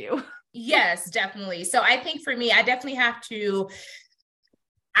touch with you. Yes, definitely. So I think for me, I definitely have to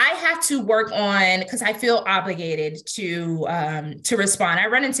work on, because I feel obligated to respond. I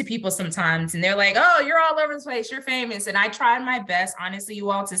run into people sometimes and they're like, oh, you're all over the place, you're famous. And I tried my best, honestly, you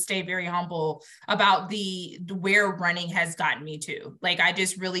all, to stay very humble about the where running has gotten me to. I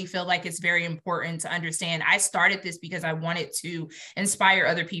just really feel like it's very important to understand. I started this because I wanted to inspire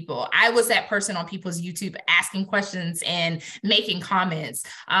other people. I was that person on people's YouTube asking questions and making comments.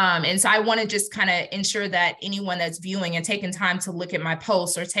 And so I want to just kind of ensure that anyone that's viewing and taking time to look at my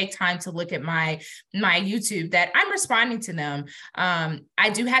posts or take time to look at my YouTube, that I'm responding to them. I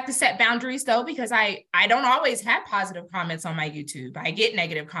do have to set boundaries though, because I don't always have positive comments on my YouTube. I get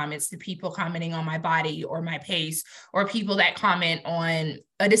negative comments to people commenting on my body or my pace, or people that comment on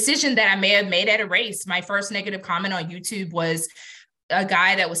a decision that I may have made at a race. My first negative comment on YouTube was a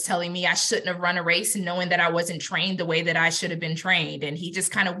guy that was telling me I shouldn't have run a race, and knowing that I wasn't trained the way that I should have been trained. And he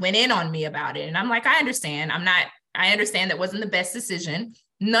just kind of went in on me about it. And I'm like, I understand. I understand that wasn't the best decision.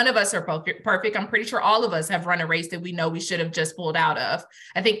 None of us are perfect. I'm pretty sure all of us have run a race that we know we should have just pulled out of.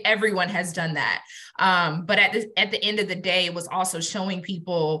 I think everyone has done that. But at the end of the day, it was also showing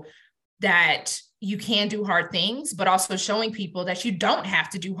people that you can do hard things, but also showing people that you don't have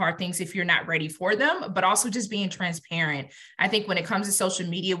to do hard things if you're not ready for them, but also just being transparent. I think when it comes to social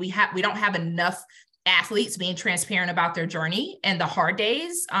media, we don't have enough athletes being transparent about their journey and the hard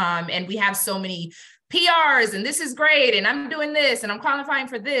days. And we have so many PRs and this is great. And I'm doing this and I'm qualifying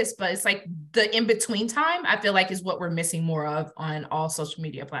for this, but it's like the in-between time, I feel like is what we're missing more of on all social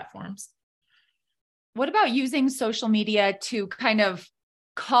media platforms. What about using social media to kind of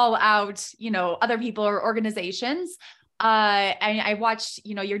call out, other people or organizations? I watched,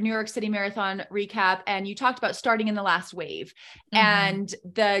 your New York City Marathon recap, and you talked about starting in the last wave and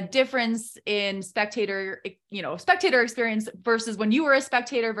the difference in spectator experience versus when you were a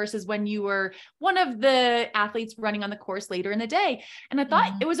spectator versus when you were one of the athletes running on the course later in the day. And I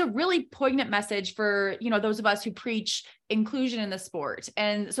thought it was a really poignant message for, those of us who preach inclusion in the sport.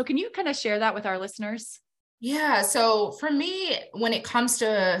 And so can you kind of share that with our listeners? Yeah. So for me, when it comes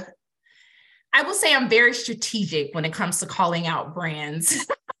to, I will say I'm very strategic when it comes to calling out brands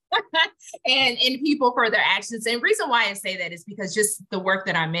and people for their actions. And the reason why I say that is because just the work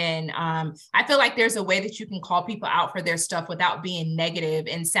that I'm in, I feel like there's a way that you can call people out for their stuff without being negative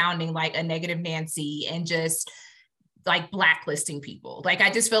and sounding like a negative Nancy and just like blacklisting people. Like, I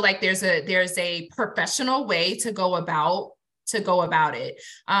just feel like there's a professional way to go about it.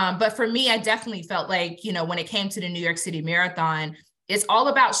 But for me, I definitely felt like, when it came to the New York City Marathon, it's all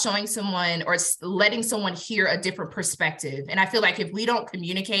about showing someone or letting someone hear a different perspective. And I feel like if we don't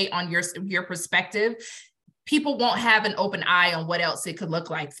communicate on your perspective, people won't have an open eye on what else it could look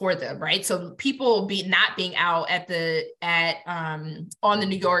like for them, right? So people not being out on the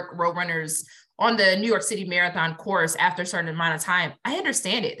New York Roadrunners, on the New York City Marathon course after a certain amount of time, I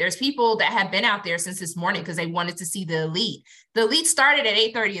understand it. There's people that have been out there since this morning because they wanted to see the elite. The elite started at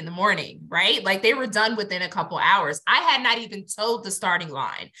 8:30 in the morning, right? Like, they were done within a couple hours. I had not even told the starting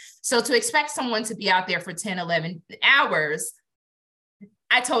line. So to expect someone to be out there for 10, 11 hours,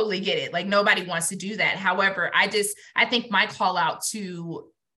 I totally get it. Like, nobody wants to do that. However, I think my call out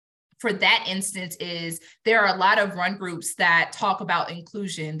for that instance is there are a lot of run groups that talk about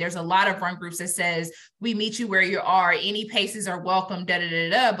inclusion. There's a lot of run groups that says, we meet you where you are, any paces are welcome, da, da, da,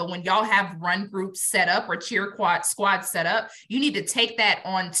 da. But when y'all have run groups set up or cheer squad set up, you need to take that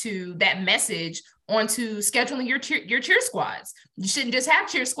message onto scheduling your cheer squads. You shouldn't just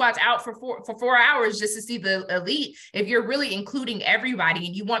have cheer squads out for 4 hours just to see the elite. If you're really including everybody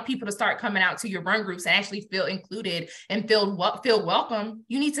and you want people to start coming out to your run groups and actually feel included and feel welcome,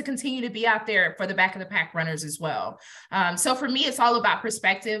 you need to continue to be out there for the back of the pack runners as well. So for me, it's all about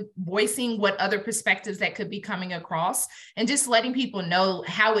perspective, voicing what other perspectives that could be coming across, and just letting people know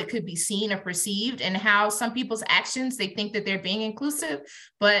how it could be seen or perceived, and how some people's actions, they think that they're being inclusive,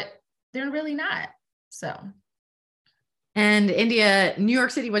 but they're really not. So. And India, New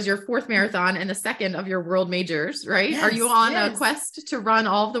York City was your 4th marathon and the 2nd of your world majors, right? Yes, are you on a quest to run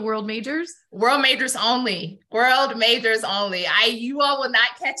all of the world majors? World majors only. World majors only. You all will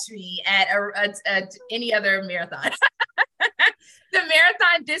not catch me at any other marathon. The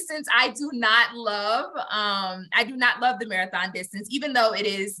marathon distance, I do not love. I do not love the marathon distance, even though it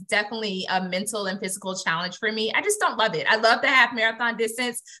is definitely a mental and physical challenge for me. I just don't love it. I love the half marathon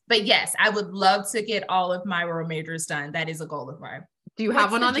distance, but yes, I would love to get all of my world majors done. That is a goal of mine. Do you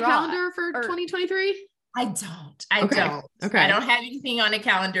have one on the calendar for 2023? I don't. I don't have anything on the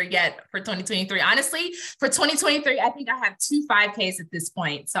calendar yet for 2023. Honestly, for 2023, I think I have 2 5Ks at this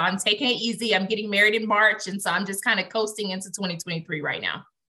point. So I'm taking it easy. I'm getting married in March. And so I'm just kind of coasting into 2023 right now.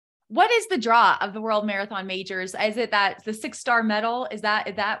 What is the draw of the World Marathon Majors? Is it that the 6-star medal? Is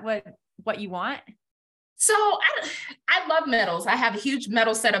that what you want? So I love medals. I have a huge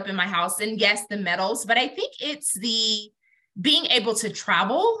medal set up in my house, and yes, the medals, but I think it's the being able to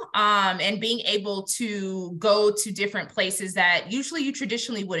travel and being able to go to different places that usually you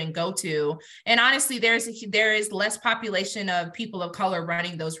traditionally wouldn't go to. And honestly, there is less population of people of color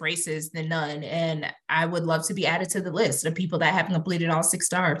running those races than none. And I would love to be added to the list of people that have completed all 6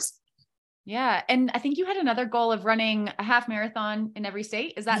 stars. Yeah. And I think you had another goal of running a half marathon in every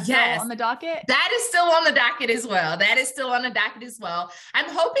state. Is that still on the docket? That is still on the docket as well. I'm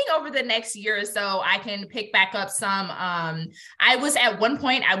hoping over the next year or so, I can pick back up some. I was at one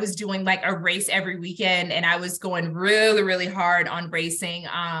point, I was doing like a race every weekend, and I was going really, really hard on racing.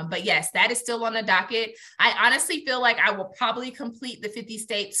 But yes, that is still on the docket. I honestly feel like I will probably complete the 50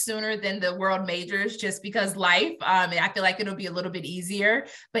 states sooner than the world majors, just because life, and I feel like it'll be a little bit easier.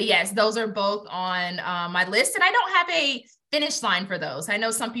 But yes, those are both on my list, and I don't have a finish line for those. I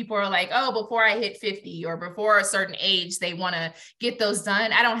know some people are like, oh, before I hit 50 or before a certain age, they want to get those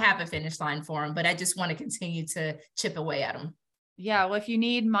done. I don't have a finish line for them, but I just want to continue to chip away at them. Yeah. Well, if you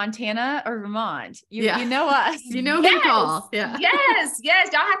need Montana or Vermont, you know us. You know who to call. Yeah. Yes.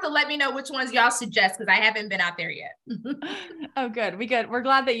 Y'all have to let me know which ones y'all suggest, because I haven't been out there yet. Oh, good. We're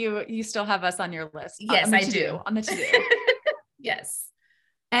glad that you still have us on your list. Yes, I do. On the to-do. Yes.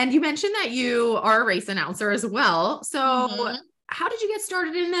 And you mentioned that you are a race announcer as well. So how did you get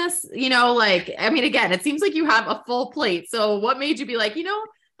started in this? Again, it seems like you have a full plate. So what made you be like,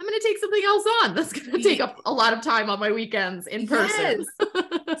 I'm going to take something else on that's going to take up a lot of time on my weekends in person?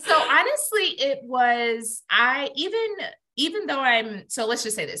 So honestly, it was, even though let's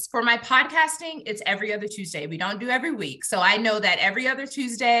just say this, for my podcasting, it's every other Tuesday. We don't do every week. So I know that every other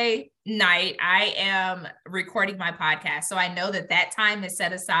Tuesday night, I am recording my podcast. So I know that time is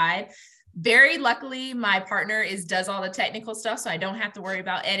set aside. Very luckily, my partner does all the technical stuff, so I don't have to worry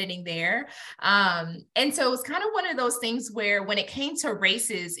about editing there. And so it was kind of one of those things where when it came to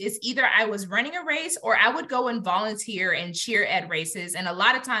races, it's either I was running a race or I would go and volunteer and cheer at races. And a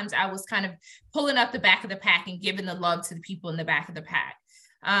lot of times I was kind of pulling up the back of the pack and giving the love to the people in the back of the pack.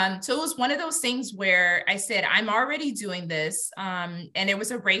 So it was one of those things where I said, I'm already doing this. And there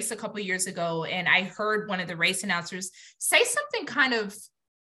was a race a couple of years ago, and I heard one of the race announcers say something kind of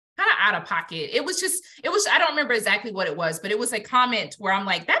out of pocket. It was, I don't remember exactly what it was, but it was a comment where I'm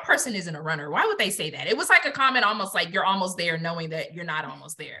like, that person isn't a runner. Why would they say that? It was like a comment almost like you're almost there, knowing that you're not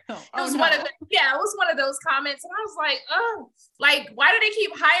almost there. It was one of those comments. And I was like, oh, like, why do they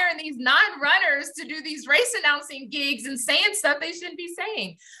keep hiring these non-runners to do these race announcing gigs and saying stuff they shouldn't be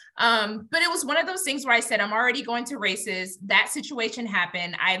saying? But it was one of those things where I said, I'm already going to races. That situation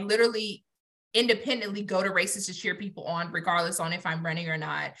happened. I literally independently go to races to cheer people on, regardless on if I'm running or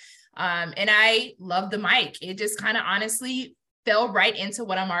not. And I love the mic. It just kind of honestly fell right into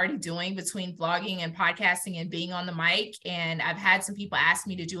what I'm already doing between vlogging and podcasting and being on the mic. And I've had some people ask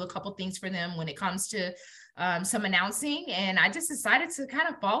me to do a couple things for them when it comes to some announcing. And I just decided to kind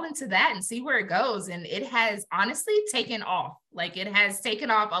of fall into that and see where it goes. And it has honestly taken off. Like, it has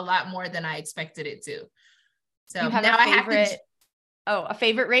taken off a lot more than I expected it to. So now I have to... a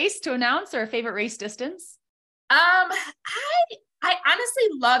favorite race to announce, or a favorite race distance? I honestly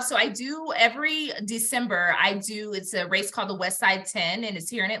love, so I do every December, it's a race called the West Side 10, and it's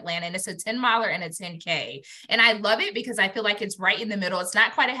here in Atlanta, and it's a 10 miler and a 10K. And I love it because I feel like it's right in the middle. It's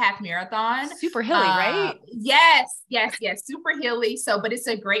not quite a half marathon. Super hilly, right? Yes. Super hilly. But it's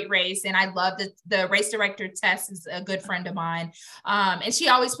a great race. And I love the race director, Tess, is a good friend of mine. And she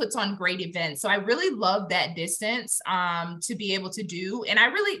always puts on great events. So I really love that distance to be able to do. And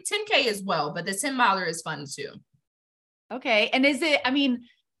 10K as well, but the 10 miler is fun too. Okay. And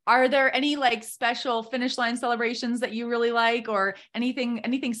are there any like special finish line celebrations that you really like, or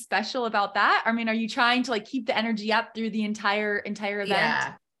anything special about that? I mean, are you trying to like keep the energy up through the entire event?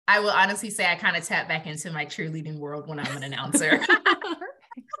 Yeah, I will honestly say I kind of tap back into my cheerleading world when I'm an announcer.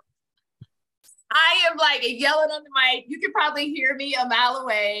 I am like yelling on the mic. You can probably hear me a mile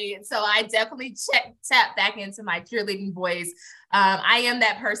away. So I definitely tap back into my cheerleading voice. I am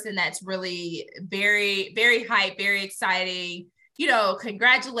that person that's really very, very hype, very exciting,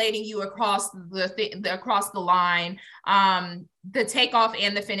 congratulating you across the line. The takeoff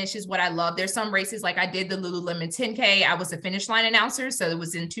and the finish is what I love. There's some races, like I did the Lululemon 10K. I was a finish line announcer, so it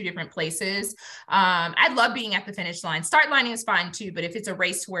was in 2 different places. I love being at the finish line. Start lining is fine too, but if it's a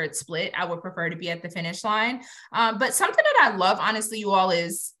race where it's split, I would prefer to be at the finish line. But something that I love, honestly, you all,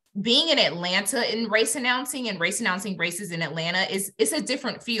 is being in Atlanta in race announcing, and race announcing races in Atlanta it's a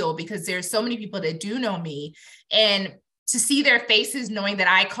different feel, because there's so many people that do know me, and to see their faces knowing that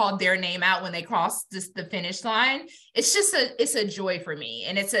I called their name out when they crossed the finish line, it's a joy for me.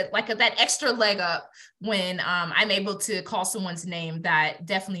 And it's that extra leg up when I'm able to call someone's name that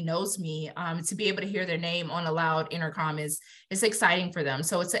definitely knows me. To be able to hear their name on a loud intercom is exciting for them.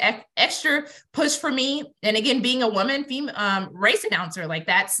 So it's an extra push for me. And again, being a woman, race announcer, like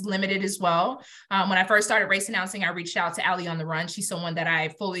that's limited as well. When I first started race announcing, I reached out to Allie on the Run. She's someone that I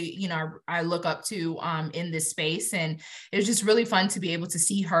fully, I look up to in this space. And it was just really fun to be able to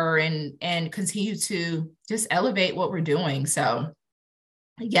see her and continue to just elevate what we're doing. So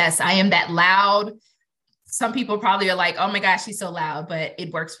yes, I am that loud. Some people probably are like, oh my gosh, she's so loud, but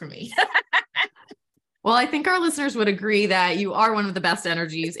it works for me. Well, I think our listeners would agree that you are one of the best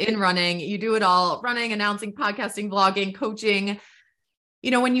energies in running. You do it all: running, announcing, podcasting, vlogging, coaching.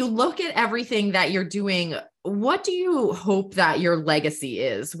 When you look at everything that you're doing, what do you hope that your legacy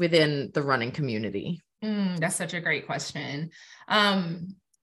is within the running community? That's such a great question.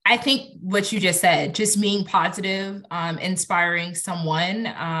 I think what you just said, just being positive, inspiring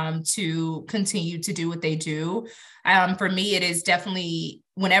someone to continue to do what they do. For me, it is definitely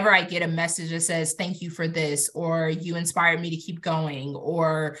whenever I get a message that says, thank you for this, or you inspired me to keep going,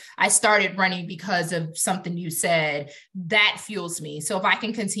 or I started running because of something you said, that fuels me. So if I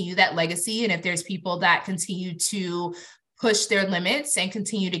can continue that legacy, and if there's people that continue to push their limits and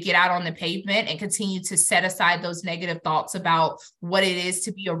continue to get out on the pavement and continue to set aside those negative thoughts about what it is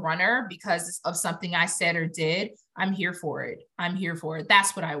to be a runner because of something I said or did, I'm here for it. I'm here for it.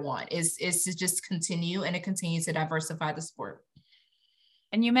 That's what I want, is to just continue and to continue to diversify the sport.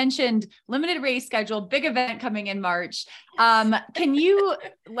 And you mentioned limited race schedule, big event coming in March. Can you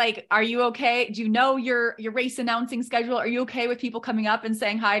are you okay? Do you know your race announcing schedule? Are you okay with people coming up and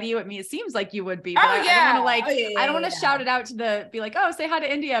saying hi to you? I mean, it seems like you would be, but I don't want to shout it out be like, oh, say hi to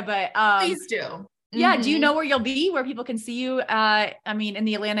India, but please do. Yeah. Do you know where you'll be, where people can see you? I mean, in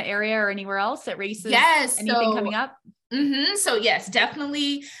the Atlanta area or anywhere else at races? Yes. Anything coming up? So yes,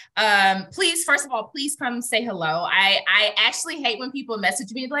 definitely. Please, first of all, please come say hello. I actually hate when people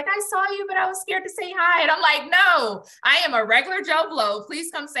message me like, I saw you, but I was scared to say hi. And I'm like, no, I am a regular Joe Blow.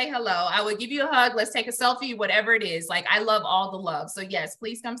 Please come say hello. I will give you a hug. Let's take a selfie, whatever it is. Like, I love all the love. So yes,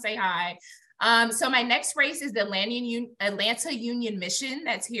 please come say hi. So my next race is the Atlanta Union Mission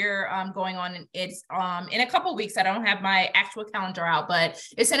that's here going on. It's in a couple of weeks. I don't have my actual calendar out, but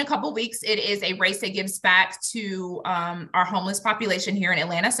it's in a couple of weeks. It is a race that gives back to our homeless population here in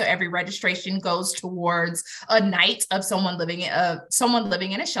Atlanta. So every registration goes towards a night of someone living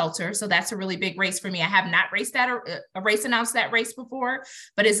in a shelter. So that's a really big race for me. I have not raced announced that race before,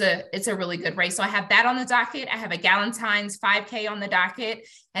 but it's a really good race. So I have that on the docket. I have a Galentine's 5K on the docket.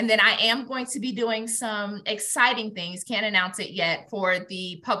 And then I am going to be doing some exciting things, can't announce it yet, for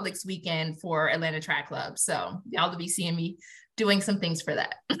the Publix weekend for Atlanta Track Club. So y'all will be seeing me doing some things for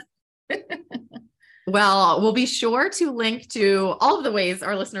that. Well, we'll be sure to link to all of the ways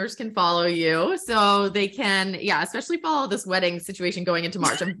our listeners can follow you so they can, especially follow this wedding situation going into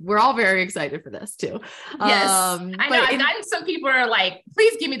March. We're all very excited for this too. Yes, I know. I've gotten some people are like,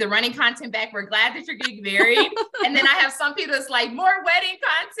 please give me the running content back. We're glad that you're getting married. And then I have some people that's like, more wedding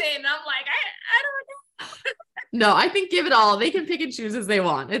content. And I'm like, I don't know. No, I think give it all. They can pick and choose as they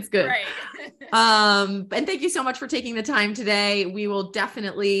want. It's good. Right. And thank you so much for taking the time today. We will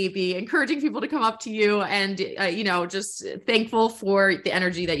definitely be encouraging people to come up to you and, just thankful for the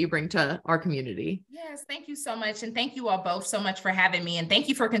energy that you bring to our community. Yes. Thank you so much. And thank you all both so much for having me. And thank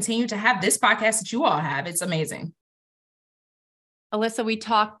you for continuing to have this podcast that you all have. It's amazing. Alyssa, we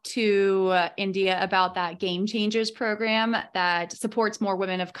talked to India about that Game Changers program that supports more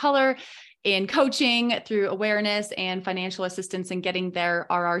women of color in coaching through awareness and financial assistance in getting their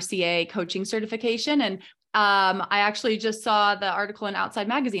RRCA coaching certification. And I actually just saw the article in Outside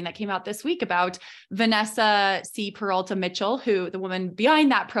Magazine that came out this week about Vanessa C. Peralta Mitchell, the woman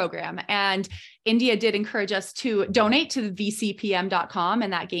behind that program. And India did encourage us to donate to the vcpm.com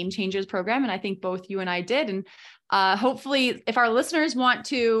and that Game Changers program. And I think both you and I did. And hopefully, if our listeners want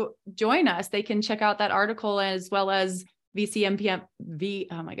to join us, they can check out that article as well as vcpm.com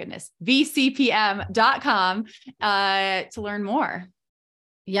to learn more.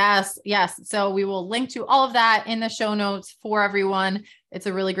 Yes. So we will link to all of that in the show notes for everyone. It's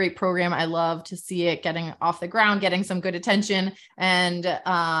a really great program. I love to see it getting off the ground, getting some good attention, and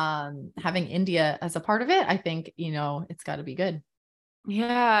having India as a part of it. I think, it's got to be good.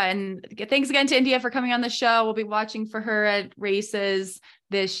 Yeah. And thanks again to India for coming on the show. We'll be watching for her at races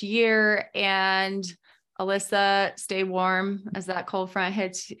this year. And Alyssa, stay warm as that cold front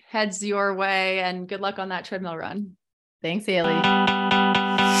heads your way, and good luck on that treadmill run. Thanks, Haley.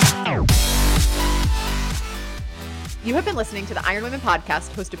 You have been listening to the IronWomen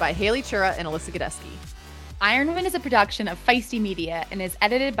podcast hosted by Haley Chura and Alyssa Godesky. IronWomen is a production of Feisty Media and is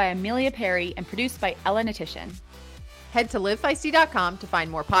edited by Amelia Perry and produced by Ella Natishan. Head to livefeisty.com to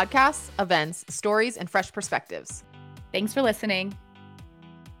find more podcasts, events, stories, and fresh perspectives. Thanks for listening.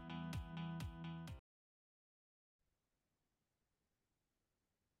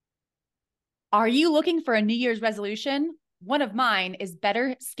 Are you looking for a New Year's resolution? One of mine is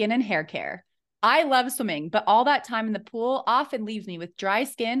better skin and hair care. I love swimming, but all that time in the pool often leaves me with dry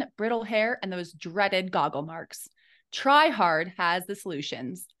skin, brittle hair, and those dreaded goggle marks. Try Hard has the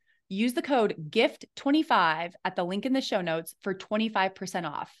solutions. Use the code GIFT25 at the link in the show notes for 25%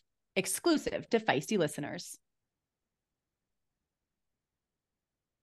 off, exclusive to Feisty listeners.